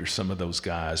go after some of those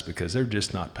guys because they're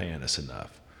just not paying us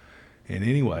enough. And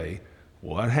anyway,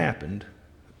 what happened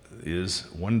is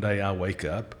one day I wake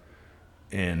up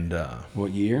and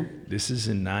what year? This is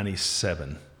in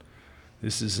 97.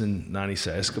 This is in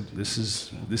 97. This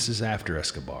is after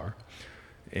Escobar.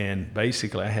 And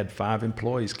basically, I had 5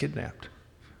 employees kidnapped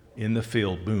in the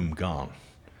field. Boom, gone.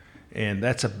 And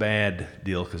that's a bad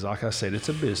deal because, like I said, it's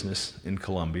a business in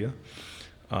Colombia.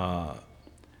 And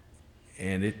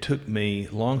it took me,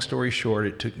 long story short,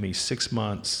 it took me 6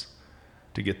 months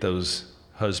to get those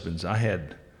husbands. I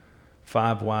had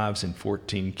 5 wives and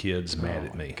 14 kids mad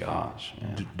at me. Gosh,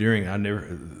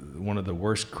 One of the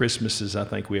worst Christmases I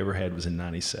think we ever had was in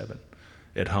 97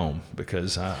 at home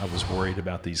because I was worried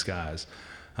about these guys.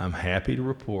 I'm happy to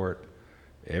report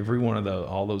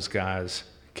all those guys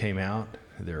came out.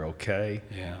 They're okay.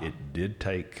 Yeah. It did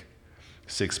take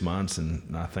 6 months,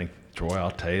 and I think, Troy, I'll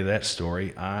tell you that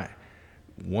story.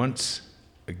 Once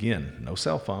again, no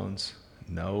cell phones,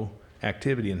 no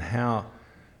activity, and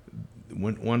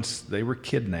once they were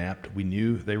kidnapped, we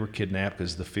knew they were kidnapped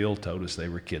because the field told us they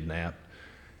were kidnapped,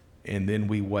 and then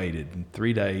we waited. In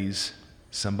 3 days,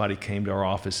 somebody came to our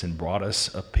office and brought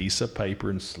us a piece of paper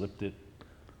and slipped it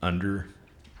under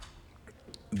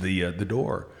the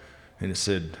door, and it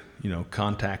said,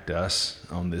 contact us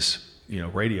on this,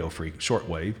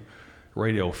 shortwave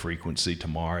radio frequency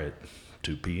tomorrow at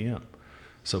 2 p.m.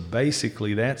 So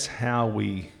basically, that's how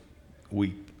we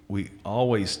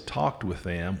always talked with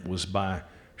them, was by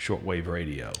shortwave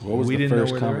radio. What was the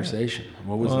first conversation?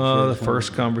 What was the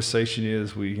first conversation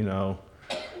is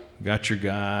got your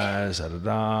guys,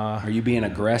 Are you being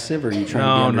aggressive, or are you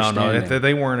trying to be understanding? No.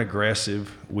 They weren't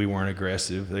aggressive. We weren't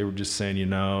aggressive. They were just saying,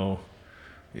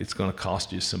 it's going to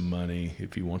cost you some money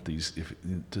if you want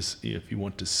if you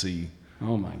want to see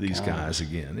these guys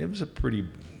again. It was a pretty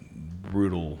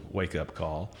brutal wake-up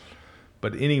call.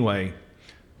 But anyway,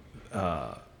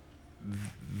 that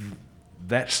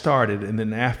started, and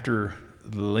then after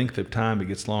the length of time, it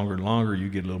gets longer and longer, you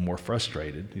get a little more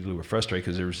frustrated. You get a little more frustrated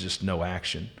because there was just no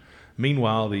action.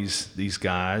 Meanwhile, these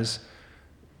guys,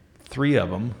 3 of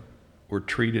them were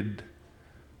treated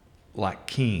like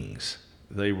kings.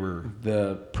 They were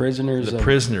the prisoners.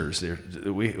 Prisoners.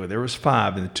 There was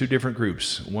 5 in the 2 different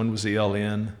groups. One was the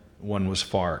ELN, one was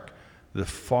FARC. The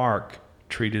FARC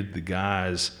treated the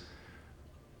guys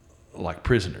like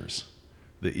prisoners.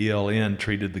 The ELN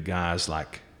treated the guys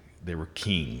like they were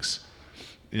kings,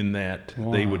 in that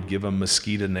they would give them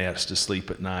mosquito nets to sleep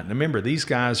at night. And remember, these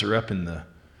guys are up in the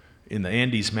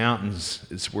Andes Mountains.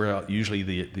 It's where usually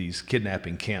these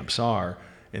kidnapping camps are,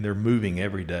 and they're moving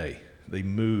every day. They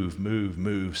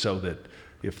move, so that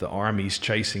if the army's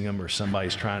chasing them or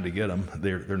somebody's trying to get them,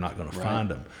 they're not going to find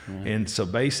them. Right. And so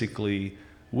basically,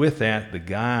 with that, the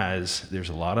guys, there's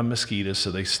a lot of mosquitoes,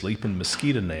 so they sleep in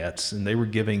mosquito nets, and they were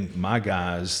giving my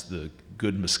guys the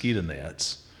good mosquito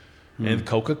nets and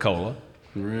Coca-Cola,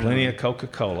 plenty of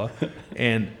Coca-Cola.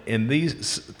 and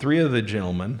these 3 of the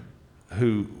gentlemen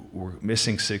who were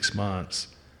missing 6 months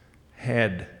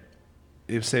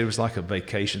it was like a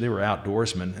vacation. They were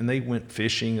outdoorsmen, and they went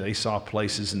fishing. They saw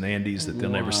places in the Andes that they'll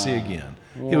never see again.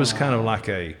 It was kind of like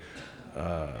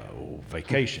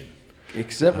vacation.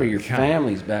 Except for your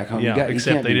families back home. Yeah, you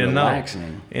except can't they be didn't relaxing.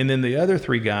 know. And then the other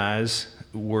 3 guys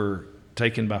were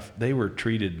they were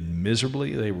treated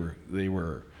miserably. They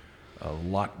were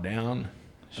locked down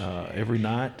every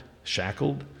night,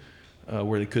 shackled,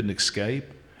 where they couldn't escape,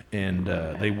 and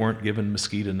they weren't given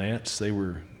mosquito nets. They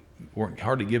weren't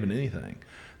hardly given anything.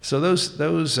 So those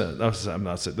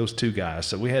 2 guys.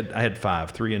 So I had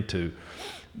 5, 3 and 2.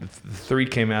 The 3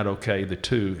 came out okay. The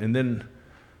 2, and then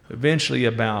eventually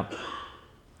about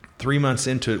 3 months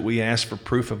into it, we asked for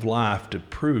proof of life to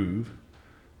prove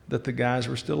that the guys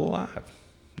were still alive.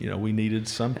 We needed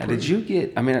some proof. Now, did you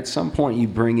get, at some point you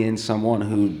bring in someone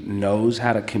who knows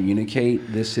how to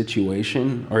communicate this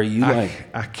situation? Or are you I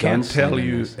can't tell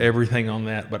you this? everything on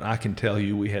that, but I can tell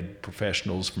you we had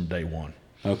professionals from day one.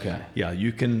 Okay. Yeah,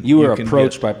 you can. You were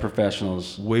approached by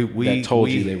professionals that told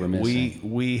you they were missing.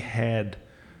 We had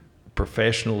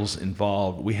professionals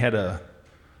involved. We had a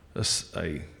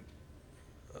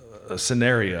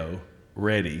scenario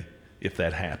ready if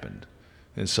that happened,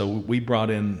 and so we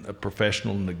brought in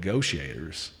professional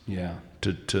negotiators. Yeah.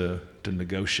 To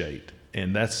negotiate,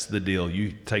 and that's the deal.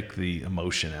 You take the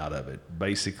emotion out of it.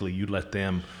 Basically, you let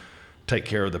them take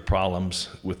care of the problems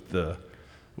with the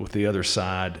other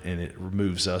side, and it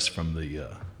removes us from the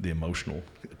emotional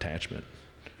attachment.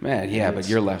 Man, yeah, but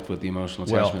you're left with the emotional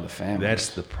attachment of the family. That's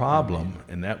the problem,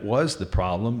 and that was the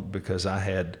problem because I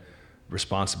had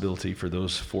responsibility for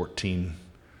those 14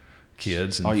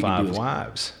 kids and 5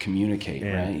 wives. Communicate,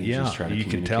 and right? You just try to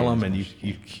can tell them, and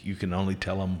you can only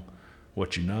tell them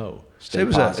what you know. So it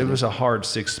was a hard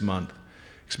 6-month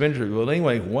expenditure. Well,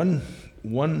 anyway, one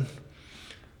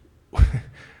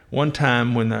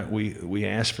time when we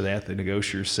asked for that, the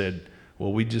negotiators said,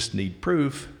 "Well, we just need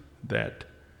proof that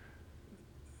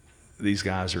these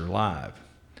guys are alive."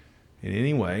 And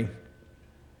anyway,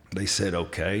 they said,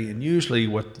 okay. And usually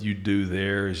what you do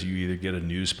there is you either get a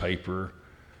newspaper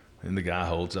and the guy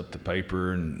holds up the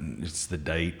paper and it's the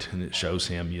date and it shows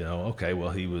him, okay, well,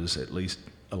 he was at least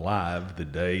alive the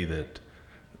day that,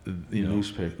 the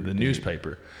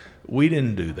newspaper. We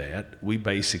didn't do that. We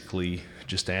basically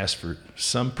just asked for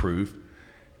some proof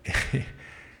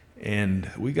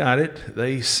and we got it.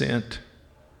 They sent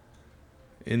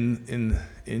in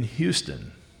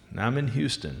Houston. Now I'm in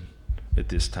Houston at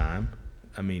this time.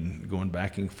 Going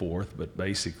back and forth, but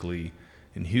basically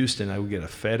in Houston, I would get a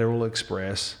Federal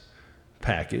Express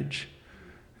package.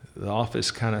 The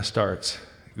office kind of starts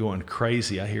going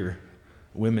crazy. I hear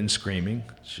women screaming.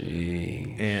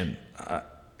 Gee. And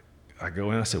I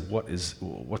go in, I said,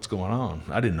 what's going on?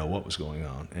 I didn't know what was going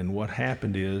on. And what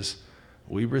happened is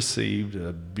we received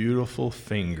a beautiful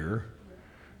finger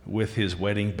with his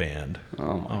wedding band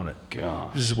on it.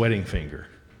 Gosh. His wedding finger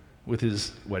with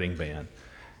his wedding band.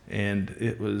 And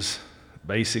it was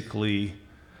basically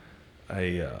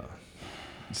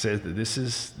said that this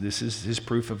is his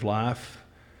proof of life.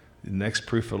 The next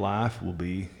proof of life will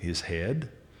be his head.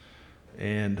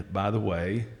 And by the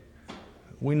way,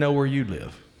 we know where you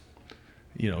live,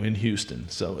 in Houston.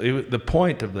 So the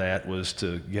point of that was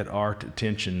to get our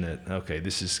attention that, okay,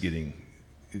 this is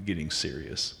getting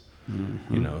serious.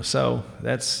 Mm-hmm. So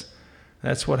that's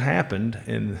what happened.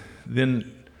 And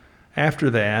then after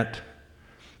that,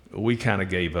 we kind of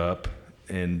gave up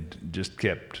and just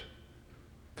kept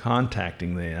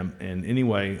contacting them. And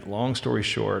anyway, long story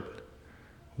short,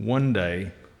 one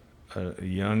day a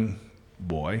young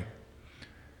boy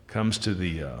comes to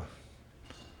the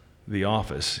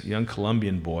office, a young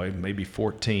Colombian boy, maybe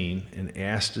 14, and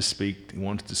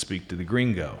wants to speak to the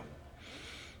gringo.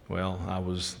 Well, I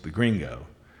was the gringo.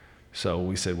 So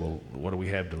we said, well, what do we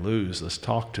have to lose? Let's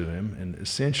talk to him. And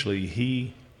essentially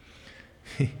he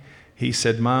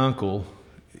said my uncle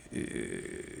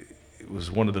was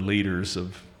one of the leaders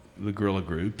of the guerrilla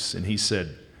groups, and he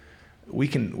said, we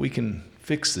can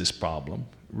fix this problem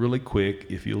really quick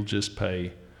if you'll just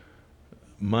pay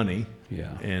money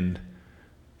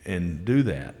and do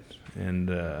that.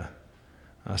 And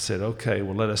I said, okay,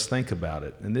 well, let us think about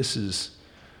it. And this is,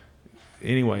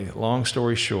 anyway, long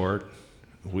story short,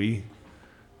 we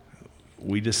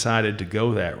decided to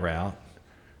go that route,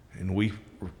 and we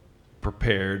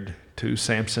prepared 2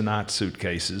 Samsonite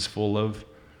suitcases full of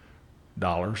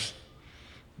dollars,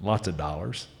 lots of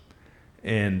dollars,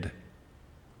 and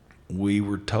we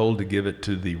were told to give it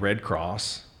to the Red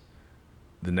Cross.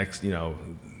 The next,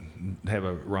 have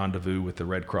a rendezvous with the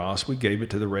Red Cross. We gave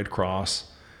it to the Red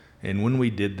Cross, and when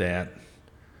we did that,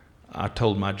 I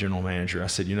told my general manager, I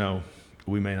said,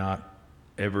 we may not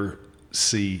ever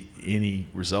see any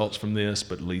results from this,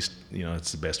 but at least,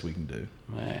 it's the best we can do.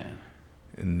 Man.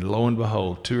 And lo and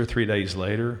behold, 2 or 3 days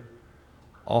later,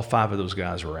 all 5 of those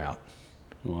guys were out.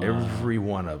 Wow. Every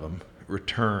one of them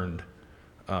returned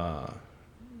to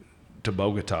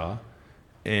Bogota.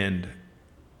 And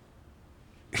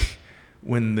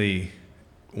when the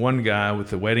one guy with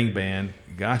the wedding band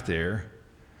got there,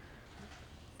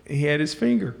 he had his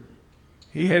finger.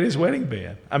 He had his wedding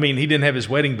band. I mean, he didn't have his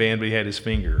wedding band, but he had his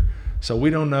finger. So we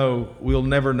don't know. We'll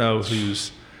never know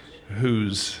whose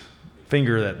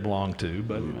finger that belonged to,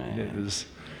 but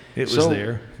it was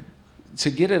there. To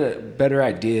get a better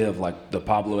idea of like the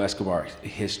Pablo Escobar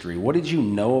history, what did you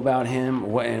know about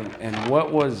him?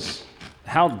 What was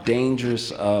how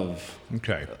dangerous of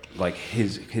like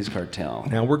his cartel?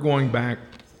 Now we're going back.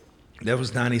 That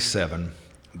was 97.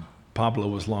 Pablo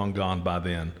was long gone by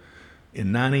then.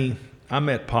 In 90, I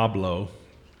met Pablo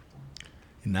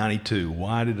in 92.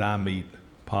 Why did I meet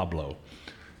Pablo?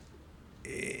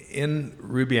 In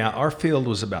Rubiales, our field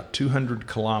was about 200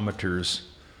 kilometers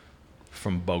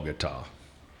from Bogota,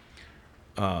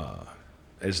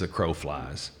 as the crow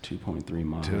flies. 2.3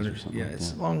 miles or something. Yeah, like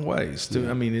it's that. a long ways.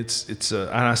 I mean, it's and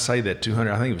I say that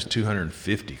 200. I think it was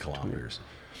 250 kilometers.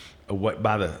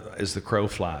 As the crow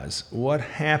flies. What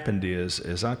happened is,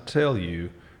 as I tell you,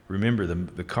 remember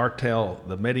the cartel,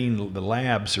 the Medellin, the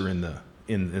labs are in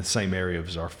the same area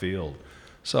as our field.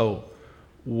 So,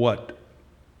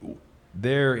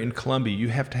 there in Colombia, you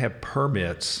have to have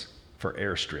permits for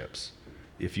airstrips.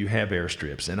 If you have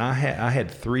airstrips, and I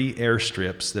had 3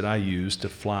 airstrips that I used to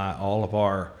fly all of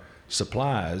our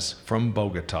supplies from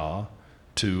Bogota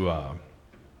to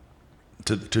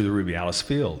the Rubiales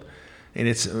field, and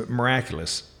it's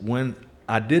miraculous. When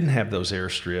I didn't have those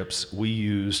airstrips, we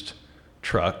used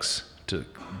trucks to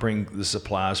bring the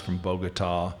supplies from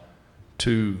Bogota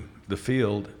to the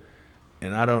field,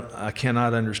 and I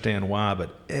cannot understand why,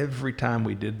 but every time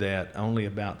we did that, only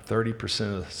about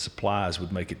 30% of the supplies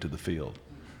would make it to the field.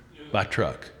 By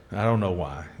truck. I don't know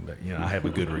why, but I have a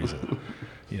good reason.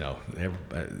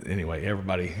 Anyway,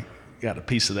 everybody got a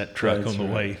piece of that truck on the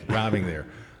way driving there.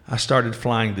 I started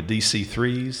flying the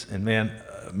DC-3s, and man,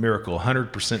 a miracle,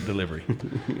 100% delivery.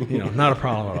 Not a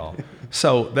problem at all.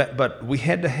 So but we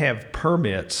had to have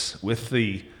permits with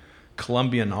the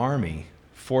Colombian Army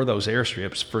for those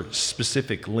airstrips for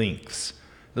specific lengths.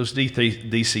 Those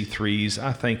DC-3s,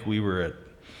 I think we were at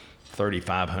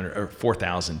 3,500 or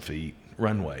 4,000 feet.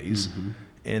 Runways,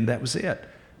 and that was it.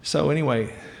 So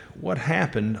anyway, what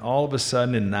happened all of a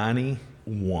sudden in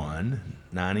 91,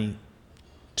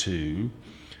 92,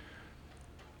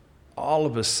 all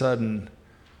of a sudden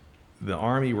the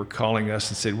Army were calling us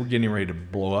and said, we're getting ready to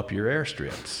blow up your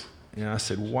airstrips. And I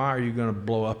said, why are you going to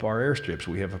blow up our airstrips?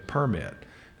 We have a permit.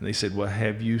 And they said, well,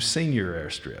 have you seen your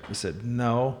airstrip? I said,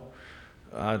 no.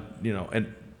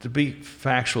 And to be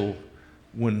factual,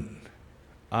 when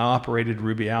I operated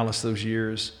Rubiales those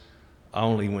years, I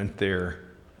only went there.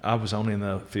 I was only in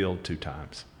the field 2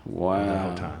 times. Wow. The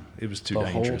whole time. It was too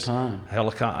dangerous. The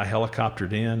whole time. I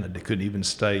helicoptered in. I couldn't even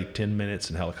stay 10 minutes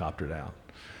and helicoptered out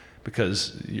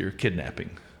because you're a kidnapping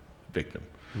victim.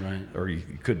 Right. Or you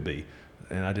could be.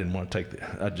 And I didn't want to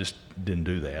I just didn't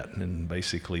do that. And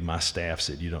basically my staff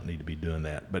said, you don't need to be doing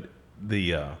that. But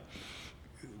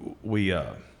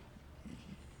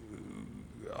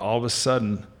all of a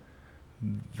sudden,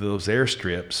 those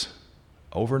airstrips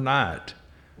overnight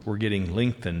were getting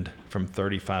lengthened from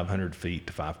 3,500 feet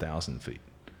to 5,000 feet.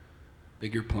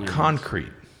 Bigger planes.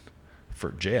 Concrete for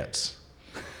jets.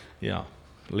 Yeah,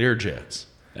 Lear jets.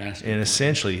 And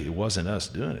essentially, it wasn't us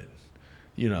doing it.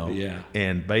 Yeah.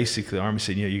 And basically, the Army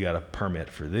said, you got a permit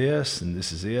for this, and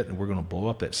this is it, and we're going to blow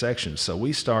up that section. So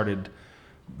they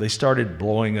started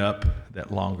blowing up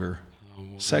that longer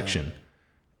section.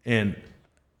 And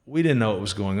we didn't know what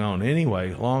was going on.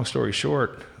 Anyway, long story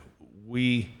short,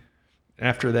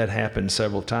 after that happened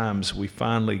several times, we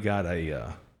finally got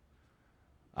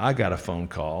I got a phone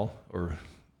call, or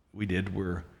we did,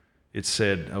 where it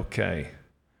said, okay,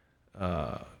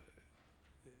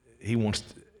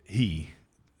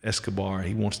 Escobar,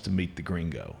 he wants to meet the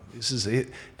gringo.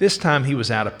 This time he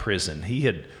was out of prison. He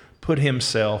had put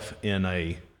himself in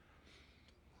a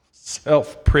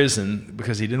self-prison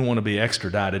because he didn't want to be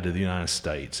extradited to the United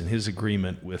States. And his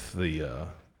agreement with the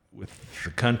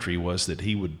country was that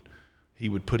he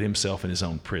would put himself in his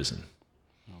own prison.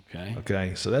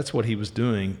 Okay. So that's what he was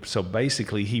doing. So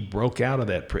basically, he broke out of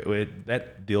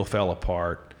that deal fell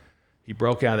apart. He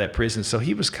broke out of that prison. So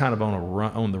he was kind of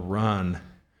on the run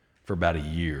for about a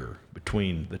year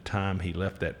between the time he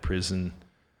left that prison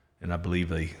and I believe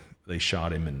they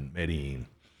shot him in Medellin.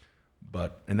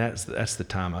 And that's the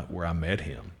time where I met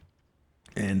him.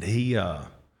 And he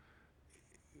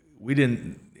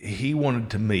wanted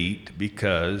to meet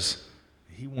because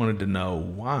he wanted to know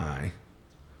why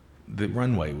the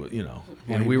runway, you know,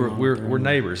 Why and you we're blowing up the we're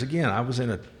runway? neighbors. Again, I was in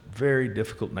a very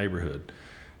difficult neighborhood,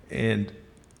 and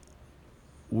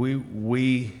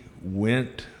we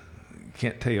went.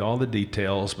 Can't tell you all the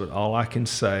details, but all I can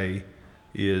say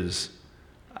is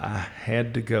I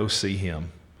had to go see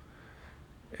him.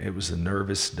 It was a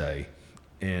nervous day,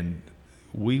 and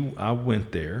I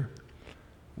went there,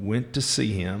 went to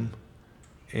see him,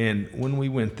 and when we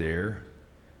went there,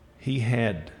 he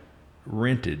had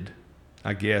rented,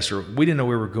 I guess, or we didn't know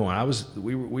where we were going. I was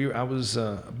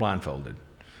blindfolded,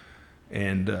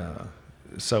 and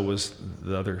so was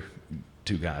the other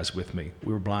two guys with me.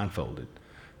 We were blindfolded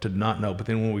to not know. But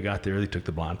then when we got there, they took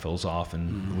the blindfolds off,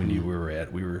 and we knew where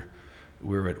we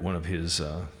were at one of his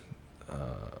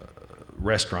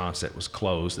restaurants that was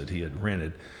closed that he had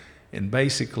rented, and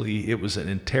basically it was an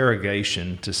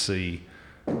interrogation to see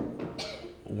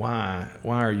why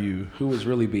are you Who was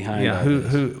really behind all who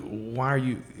this? why are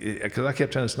you, because I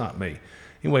kept telling him it's not me.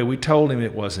 Anyway, we told him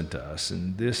it wasn't us,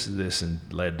 and this and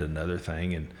led to another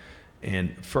thing,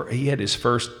 and he had his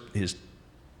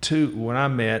two,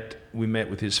 when we met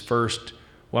with his first,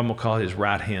 what I'm gonna call his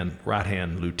right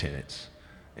hand lieutenants,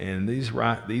 and these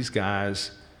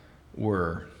guys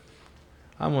were,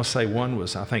 I'm gonna say one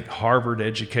was, I think, Harvard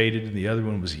educated, and the other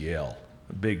one was Yale.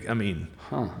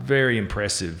 Very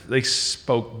impressive. They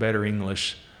spoke better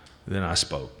English than I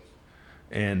spoke,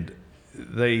 and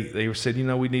they said,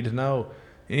 we need to know.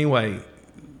 Anyway,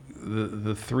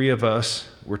 the three of us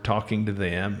were talking to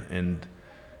them, and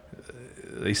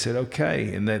they said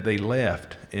okay, and they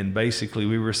left, and basically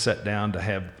we were sat down to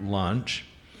have lunch,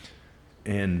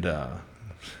 and I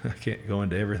can't go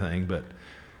into everything, but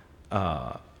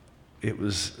it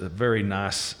was a very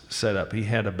nice setup. He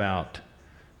had about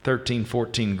 13,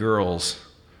 14 girls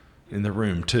in the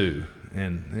room too,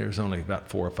 and there was only about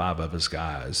 4 or 5 of us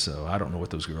guys, so I don't know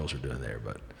what those girls are doing there,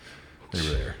 but they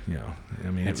were there.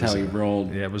 That's how he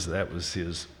rolled. Yeah, that was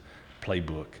his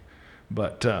playbook.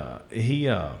 But he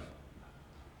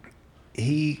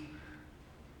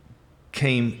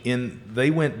came in, they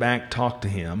went back, talked to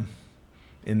him,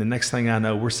 and the next thing I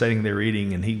know, we're sitting there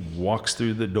eating, and he walks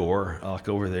through the door, like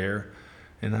over there,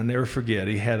 and I never forget,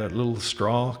 he had a little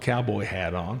straw cowboy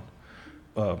hat on,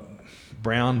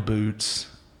 brown boots,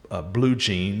 blue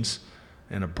jeans,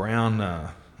 and a brown,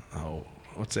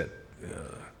 what's that?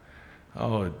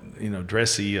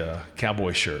 Dressy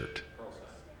cowboy shirt.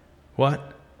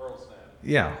 What?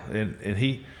 Yeah, and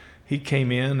he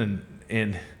came in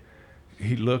and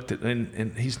he looked at,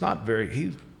 and he's not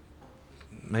he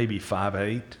maybe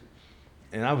 5'8",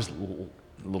 and I was a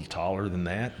little taller than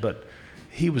that, but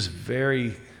he was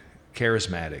very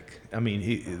charismatic.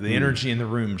 The energy in the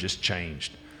room just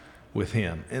changed with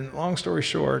him. And long story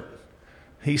short,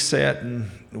 he sat and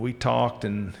we talked,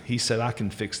 and he said, I can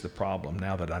fix the problem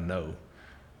now that I know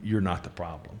you're not the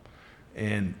problem.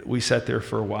 And we sat there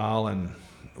for a while, and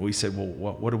we said, well,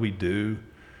 what do we do?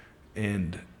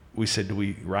 And we said, do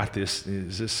we write this?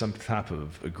 Is this some type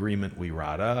of agreement we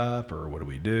write up, or what do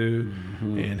we do?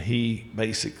 Mm-hmm. And he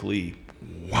basically,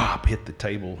 hit the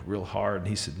table real hard. And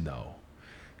he said, no.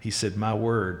 He said, my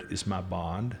word is my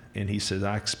bond. And he said,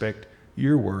 I expect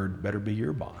your word better be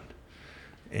your bond.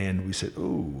 And we said,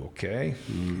 ooh, okay.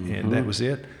 Mm-hmm. And that was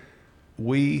it.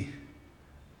 We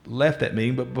left that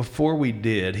meeting, but before we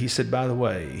did, he said, by the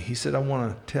way, he said, I want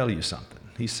to tell you something.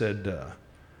 He said,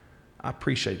 I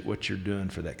appreciate what you're doing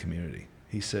for that community.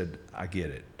 He said, I get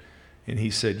it. And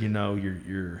he said,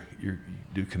 you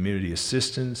do community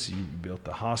assistance. You built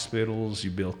the hospitals. You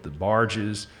built the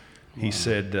barges. Wow. He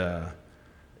said,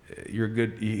 you're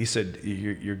good. He said,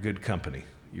 you're good company.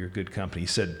 You're a good company. He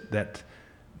said that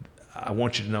I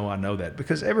want you to know I know that,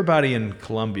 because everybody in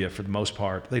Colombia, for the most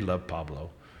part, they love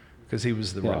Pablo because he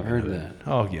was the Robin Hood. That.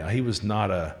 Oh yeah, he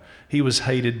was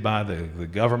hated by the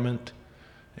government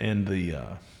and the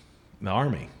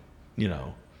army,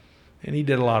 and he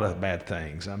did a lot of bad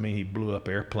things. He blew up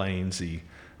airplanes.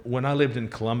 When I lived in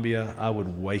Colombia, I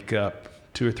would wake up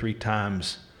 2 or 3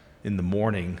 times in the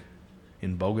morning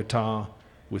in Bogota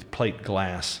with plate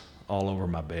glass all over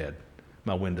my bed.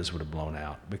 My windows would have blown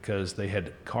out because they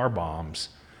had car bombs.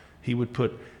 He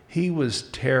was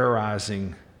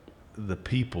terrorizing the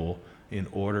people in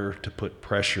order to put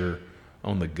pressure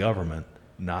on the government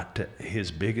not to, his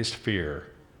biggest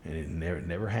fear, and it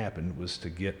never happened, was to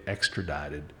get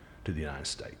extradited to the United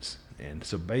States. And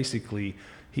so basically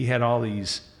he had all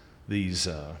these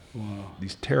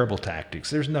terrible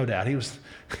tactics. There's no doubt he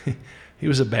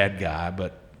was a bad guy,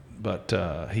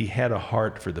 but he had a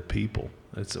heart for the people.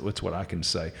 That's what I can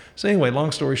say. So anyway,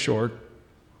 long story short,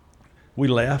 we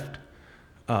left.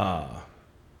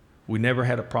 We never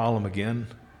had a problem again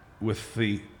with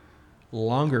the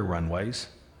longer runways,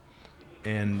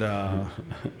 and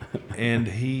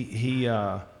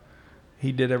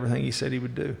he did everything he said he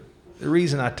would do. The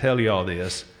reason I tell you all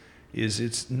this is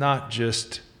it's not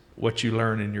just what you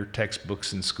learn in your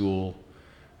textbooks in school,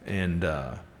 and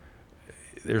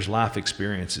there's life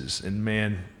experiences. And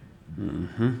man,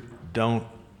 don't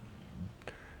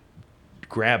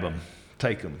grab them,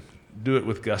 take them, do it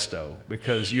with gusto,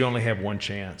 because you only have one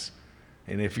chance.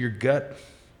 And if your gut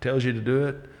tells you to do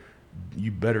it,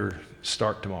 you better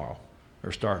start tomorrow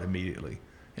or start immediately.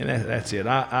 And that's it.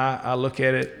 I look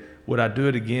at it, would I do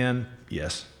it again?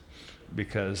 Yes,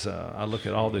 because I look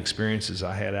at all the experiences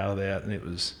I had out of that, and it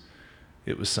was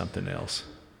something else.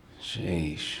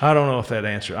 Sheesh. I don't know if that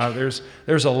answered.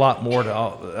 There's a lot more to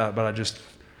all, but I just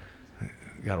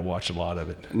got to watch a lot of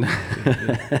it.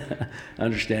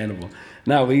 Understandable.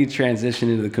 Now we transition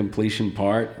into the completion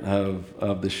part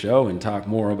of the show and talk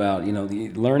more about, the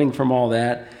learning from all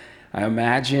that. I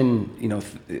imagine,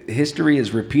 history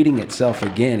is repeating itself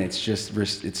again. It's just,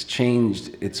 it's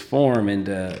changed its form, and,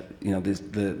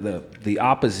 the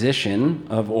opposition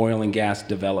of oil and gas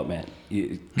development.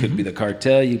 It could be the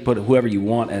cartel, you put whoever you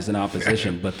want as an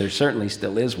opposition, but there certainly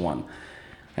still is one.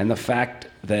 And the fact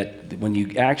that when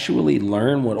you actually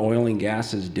learn what oil and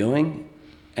gas is doing,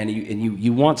 and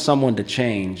you want someone to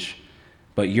change,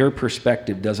 but your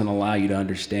perspective doesn't allow you to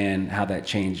understand how that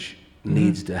change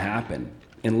needs to happen,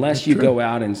 unless you go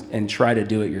out and try to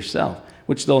do it yourself,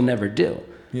 which they'll never do.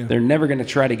 Yeah. They're never going to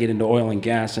try to get into oil and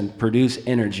gas and produce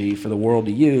energy for the world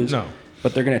to use. No.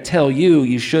 But they're going to tell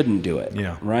you shouldn't do it.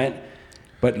 Yeah. Right?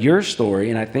 But your story,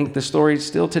 and I think the story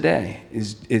still today,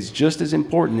 is just as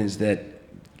important, is that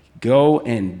go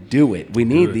and do it. We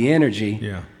need the energy.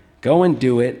 Yeah. Go and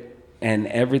do it, and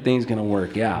everything's going to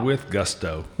work out. With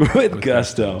gusto. With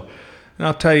gusto. And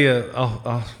I'll tell you,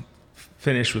 I'll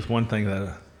finish with one thing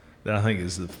that I think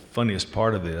is the funniest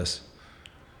part of this.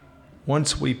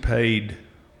 Once we paid,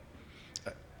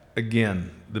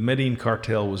 again, the Medellin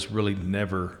cartel was really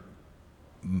never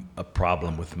a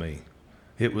problem with me.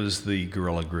 It was the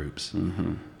guerrilla groups.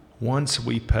 Mm-hmm. Once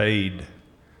we paid,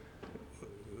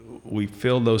 we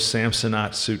filled those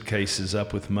Samsonite suitcases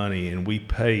up with money, and we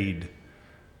paid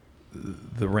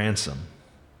the ransom.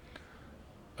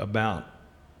 About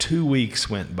 2 weeks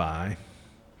went by,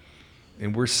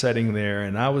 and we're sitting there,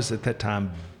 and I was at that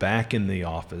time back in the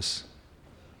office,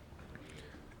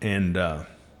 and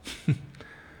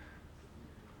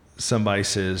somebody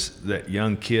says, that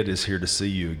young kid is here to see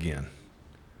you again.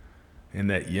 And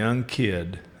that young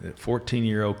kid, that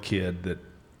 14-year-old kid that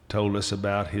told us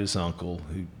about his uncle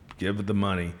who gave the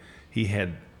money, he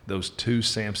had those 2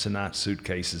 Samsonite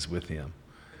suitcases with him.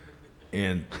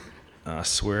 And I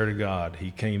swear to God,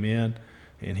 he came in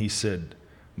and he said,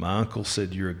 my uncle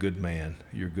said, you're a good man,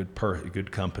 you're a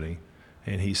good company.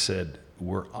 And he said,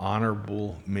 we're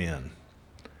honorable men.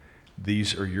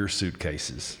 These are your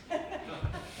suitcases.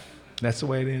 That's the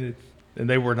way it ended. And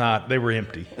they were not, they were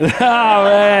empty. Oh,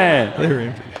 man. They were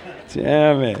empty.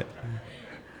 Damn it.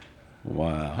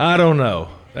 Wow. I don't know.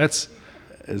 It's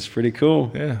pretty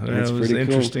cool. Yeah, it's it was pretty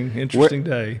an interesting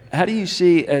day. How do you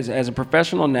see, as a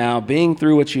professional now, being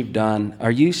through what you've done,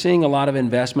 are you seeing a lot of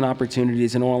investment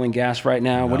opportunities in oil and gas right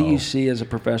now? No. What do you see as a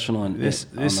professional? This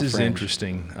is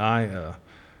interesting. I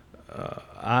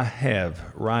have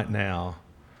right now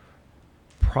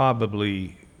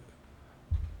probably,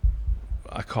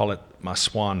 I call it my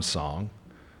swan song,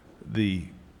 the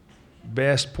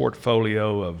best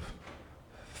portfolio of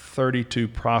 32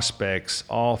 prospects,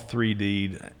 all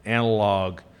 3D,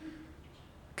 analog,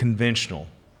 conventional,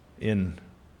 in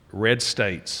red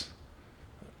states.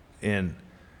 And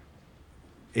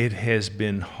it has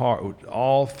been hard,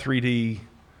 all 3D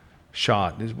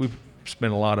shot. We've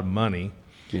spent a lot of money.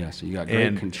 Yeah, so you got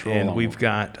great control. And we've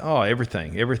got,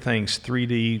 everything. Everything's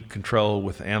 3D control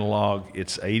with analog.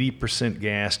 It's 80%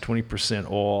 gas, 20%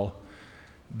 oil.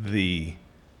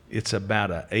 It's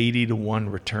about a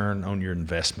 80-to-1 return on your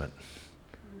investment.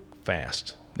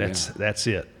 Fast. That's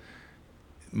it.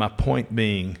 My point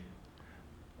being,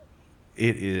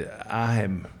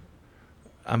 I'm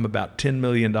about $10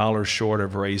 million short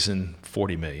of raising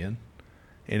 $40 million,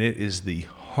 and it is the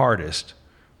hardest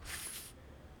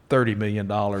 $30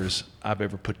 million I've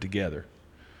ever put together.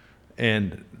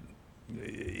 And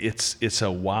it's a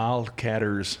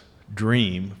wildcatter's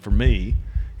dream for me.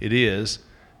 It is.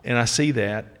 And I see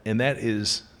that, and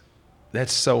that's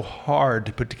so hard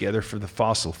to put together for the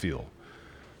fossil fuel.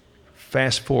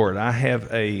 Fast forward, I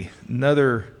have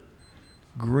another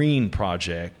green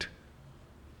project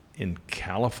in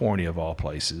California, of all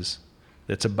places,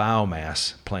 that's a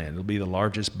biomass plant. It'll be the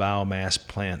largest biomass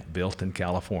plant built in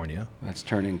California. That's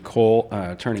turning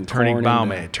turning corn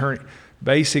biomass.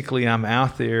 Basically, I'm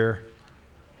out there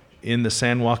in the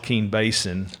San Joaquin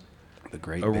Basin, the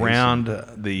Great around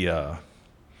Basin.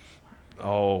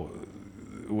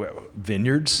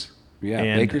 Vineyards.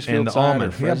 Yeah, Bakersfield and the side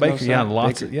almond. or Fresno Baker. Yeah, side?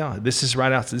 lots. Baker. Yeah, this is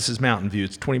right out. This is Mountain View.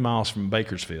 It's 20 miles from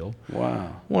Bakersfield.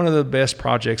 Wow. One of the best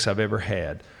projects I've ever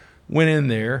had. Went in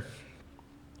there,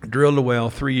 drilled a well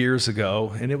 3 years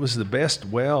ago, and it was the best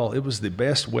well. It was the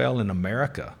best well in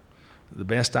America, the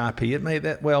best IP.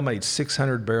 That well made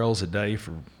 600 barrels a day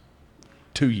for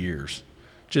 2 years,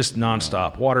 just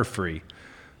nonstop, water free.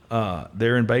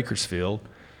 There in Bakersfield.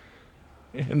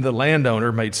 And the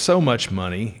landowner made so much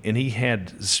money, and he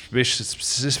had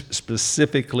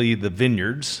specifically the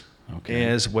vineyards,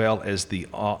 as well as the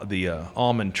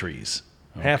almond trees.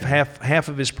 Okay. Half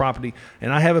of his property,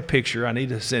 and I have a picture. I need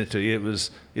to send it to you.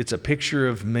 It's a picture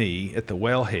of me at the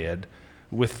wellhead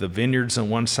with the vineyards on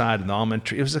one side and the almond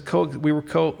tree. It was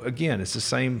again. It's the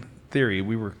same theory.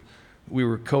 We were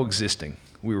coexisting.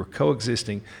 We were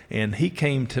coexisting, and he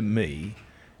came to me,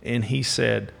 and he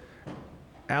said,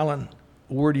 "Alan,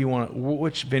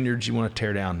 which vineyards you want to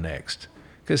tear down next?"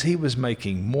 Because he was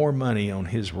making more money on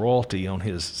his royalty on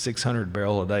his 600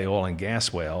 barrel a day oil and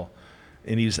gas well,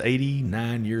 and he was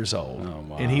 89 years old. Oh,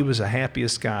 wow. And he was the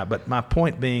happiest guy. But my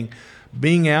point being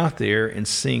out there and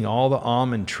seeing all the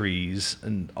almond trees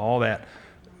and all that,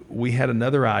 we had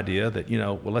another idea that,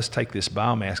 let's take this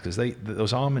biomass, because this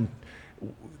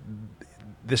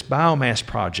biomass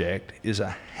project is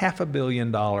a $500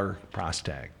 million price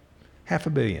tag.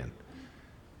 $500 million.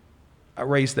 I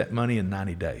raised that money in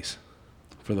 90 days.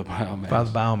 For the biomass. By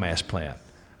the biomass plant.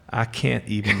 I can't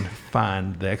even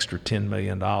find the extra $10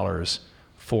 million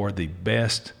for the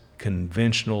best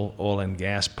conventional oil and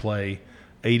gas play,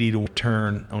 80 to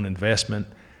return on investment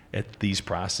at these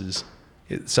prices.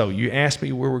 So you asked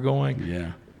me where we're going?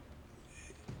 Yeah.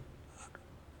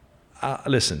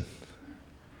 Listen,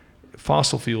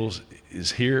 fossil fuels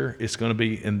is here. It's going to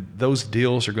be, and those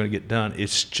deals are going to get done.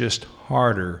 It's just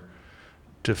harder.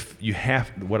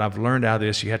 What I've learned out of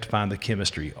this, you have to find the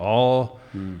chemistry. All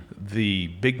the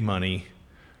big money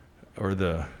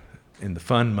the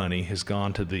fund money has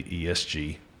gone to the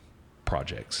ESG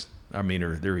projects. I mean,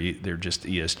 they're just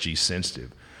ESG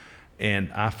sensitive.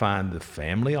 And I find the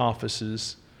family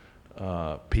offices,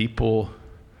 people,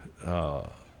 the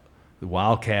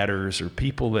wildcatters, or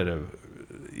people that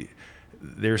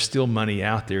there's still money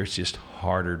out there. It's just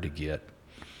harder to get.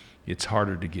 It's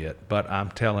harder to get, but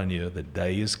I'm telling you, the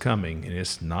day is coming, and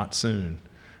it's not soon.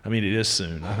 I mean, it is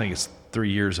soon. I think it's 3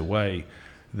 years away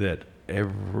that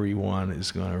everyone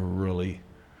is going to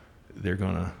they're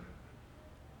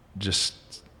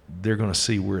going to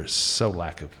see we're so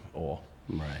lack of oil.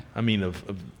 Right. I mean, of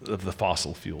the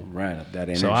fossil fuel. Right. That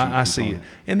energy. So I see it,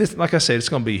 and this, like I said, it's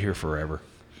going to be here forever.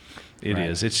 It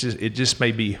is. It just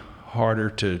may be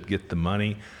harder to get the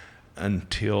money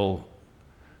until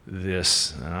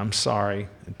this, and I'm sorry,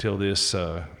 until this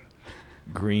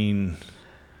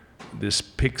this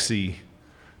pixie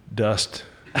dust,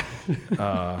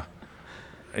 and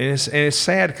it's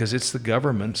sad because it's the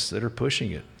governments that are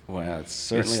pushing it. Well, it's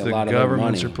certainly It's a the lot of their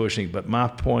governments money. are pushing it. But my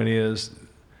point is,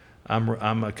 I'm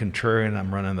a contrarian.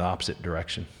 I'm running the opposite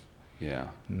direction. Yeah.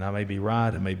 And I may be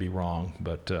right, I may be wrong,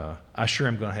 but I sure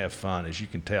am going to have fun. As you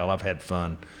can tell, I've had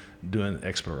fun doing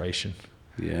exploration.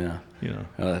 Yeah.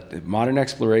 Modern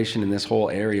exploration in this whole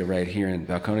area right here in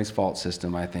Balcones Fault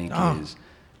System, I think, is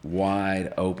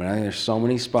wide open. I think there's so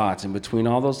many spots in between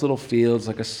all those little fields,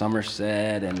 like a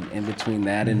Somerset, and in between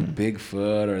that and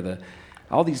Bigfoot, or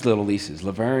all these little leases,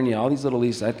 Lavernia, all these little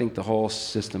leases. I think the whole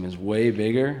system is way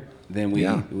bigger than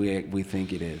we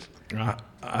think it is.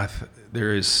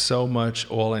 There is so much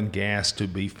oil and gas to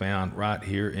be found right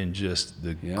here in just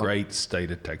the great state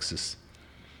of Texas.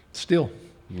 Still.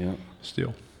 Yeah.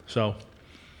 Still. So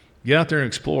get out there and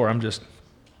explore. I'm just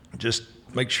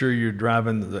make sure you're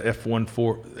driving the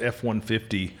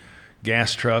F-150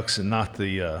 gas trucks and not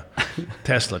the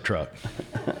Tesla truck.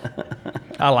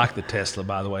 I like the Tesla,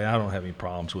 by the way. I don't have any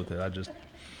problems with it. I just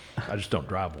don't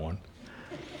drive one.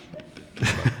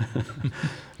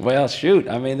 Well, shoot.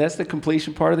 I mean, that's the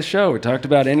completion part of the show. We talked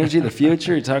about energy, the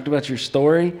future. We talked about your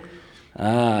story.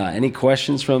 Any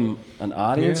questions from an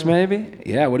audience, maybe?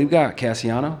 Yeah, what do you got,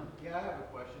 Cassiano? Yeah, I have a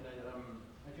question. I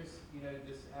just,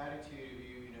 this attitude of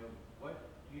you, what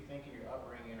do you think in your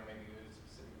upbringing, or maybe with a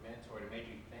specific mentor, that made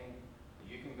you think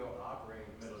that you can go operate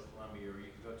in the middle of Columbia, or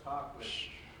you can go talk with, this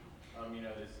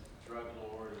drug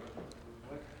lord,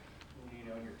 what in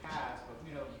your past, but,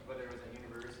 whether it was at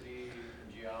university,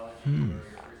 in geology, or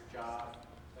your first job,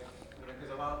 because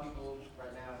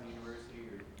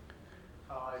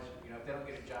if they don't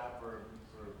get a job for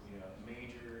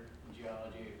major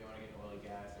geology, if they want to get oil and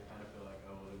gas, they kind of feel like,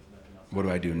 oh, well, there's nothing else. What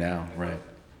do I do now? Right.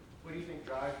 What do you think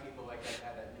drives people like that to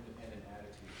have that independent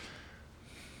attitude?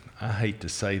 I hate to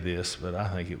say this, but I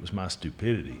think it was my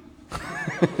stupidity.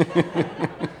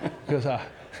 Because I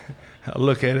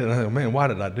look at it and I go, man, why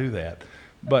did I do that?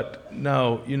 But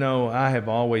no, I have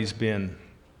always been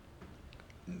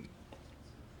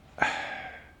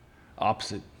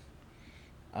opposite.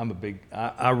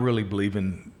 I really believe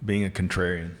in being a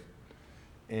contrarian,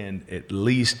 and at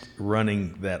least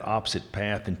running that opposite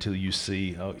path until you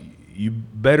see, oh, you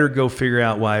better go figure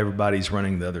out why everybody's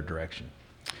running the other direction.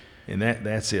 And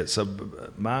that's it. So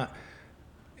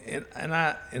and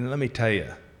let me tell you,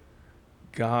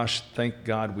 gosh, thank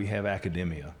God we have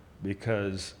academia,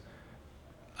 because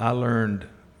I learned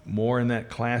more in that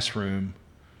classroom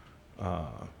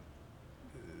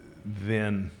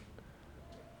than,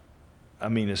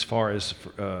 as far as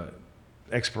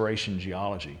exploration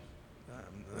geology.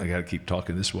 I got to keep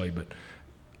talking this way, but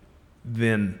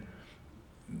then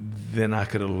I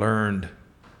could have learned,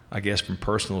 I guess, from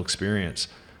personal experience.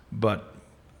 But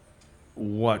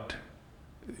what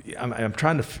I'm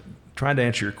trying to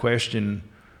answer your question,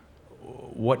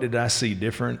 what did I see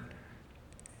different?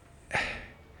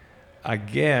 I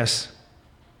guess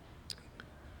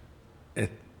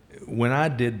when I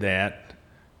did that,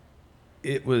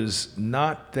 it was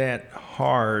not that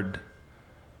hard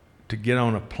to get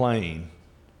on a plane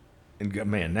and go,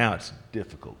 man, now it's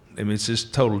difficult. It's just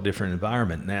a total different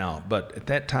environment now. But at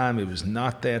that time, it was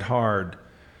not that hard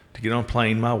to get on a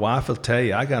plane. My wife will tell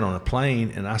you, I got on a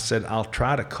plane and I said, I'll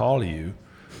try to call you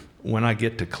when I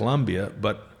get to Columbia,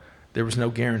 but there was no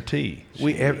guarantee.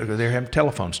 They're having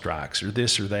telephone strikes or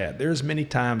this or that. There's many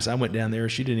times I went down there,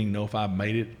 she didn't even know if I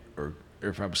made it or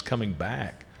if I was coming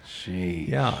back. Jeez.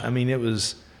 Yeah,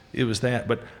 it was that.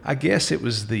 But I guess it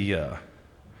was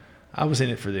I was in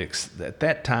it for at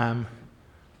that time,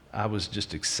 I was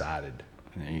just excited.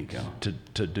 There you go.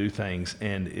 To do things,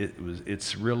 and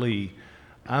it's really,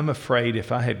 I'm afraid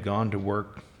if I had gone to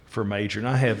work for a major,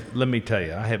 and let me tell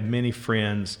you, I have many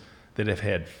friends that have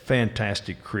had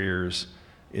fantastic careers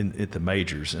at the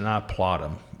majors, and I applaud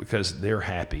them because they're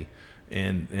happy,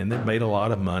 and they've made a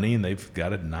lot of money, and they've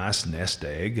got a nice nest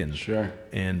egg, and sure,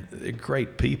 and they're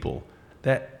great people.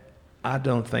 That I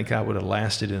don't think I would have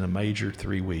lasted in a major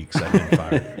 3 weeks. I'd been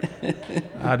fired.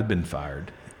 I'd have been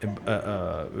fired.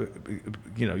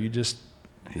 You just,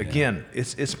 again,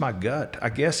 it's my gut. I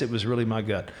guess it was really my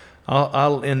gut.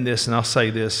 I'll end this and I'll say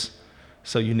this,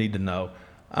 so you need to know,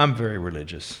 I'm very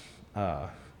religious.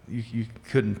 You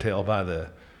couldn't tell by the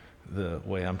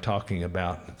way I'm talking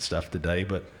about stuff today,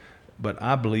 but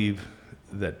I believe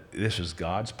that this was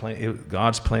God's plan.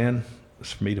 God's plan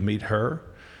was for me to meet her.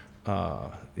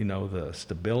 The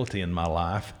stability in my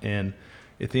life, and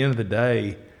at the end of the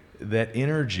day, that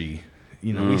energy.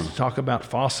 We talk about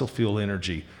fossil fuel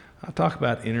energy. I talk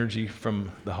about energy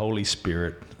from the Holy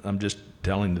Spirit. I'm just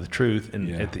telling the truth.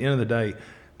 And at the end of the day,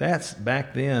 that's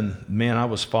back then, man, I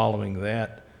was following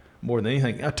that more than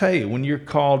anything. I tell you, when you're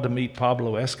called to meet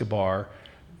Pablo Escobar,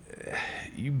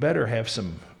 you better have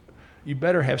some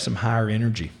higher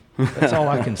energy. That's all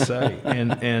I can say.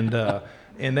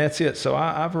 And that's it. So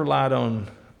I've relied on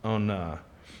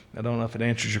I don't know if it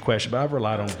answers your question, but I've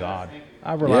relied on God.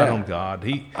 I've relied on God.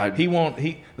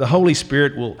 The Holy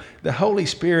Spirit,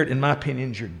 in my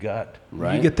opinion, is your gut.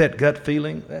 Right. You get that gut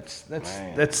feeling,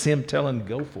 that's Him telling,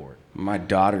 go for it. My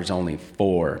daughter's only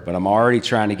 4, but I'm already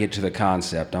trying to get to the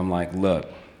concept. I'm like, look,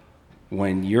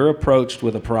 when you're approached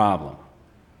with a problem,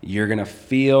 you're going to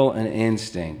feel an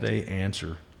instinct. They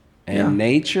answer. And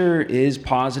nature is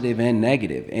positive and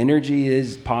negative. Energy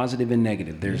is positive and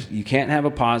negative. You can't have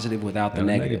a positive without the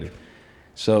negative.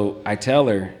 So I tell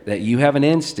her that you have an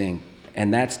instinct,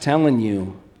 and that's telling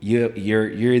you're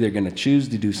either going to choose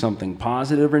to do something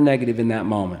positive or negative in that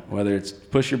moment, whether it's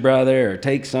push your brother or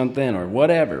take something or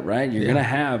whatever, right? You're going to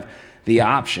have the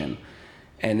option.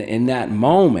 And in that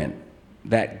moment,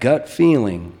 that gut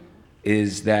feeling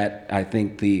is that, I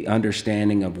think, the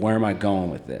understanding of where am I going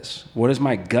with this? What is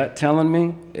my gut telling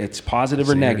me? It's positive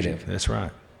or negative. That's right.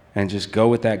 And just go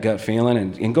with that gut feeling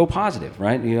and go positive,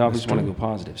 right? You always want to go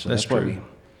positive. So that's why we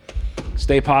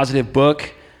Stay Positive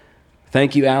book.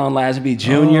 Thank you, Alan Lazenby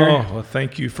Jr. Oh, well,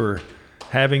 thank you for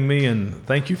having me, and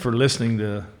thank you for listening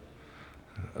to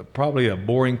probably a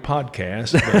boring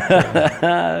podcast.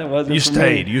 But, it wasn't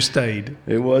you stayed.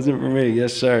 It wasn't for me.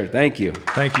 Yes, sir. Thank you.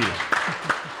 Thank you.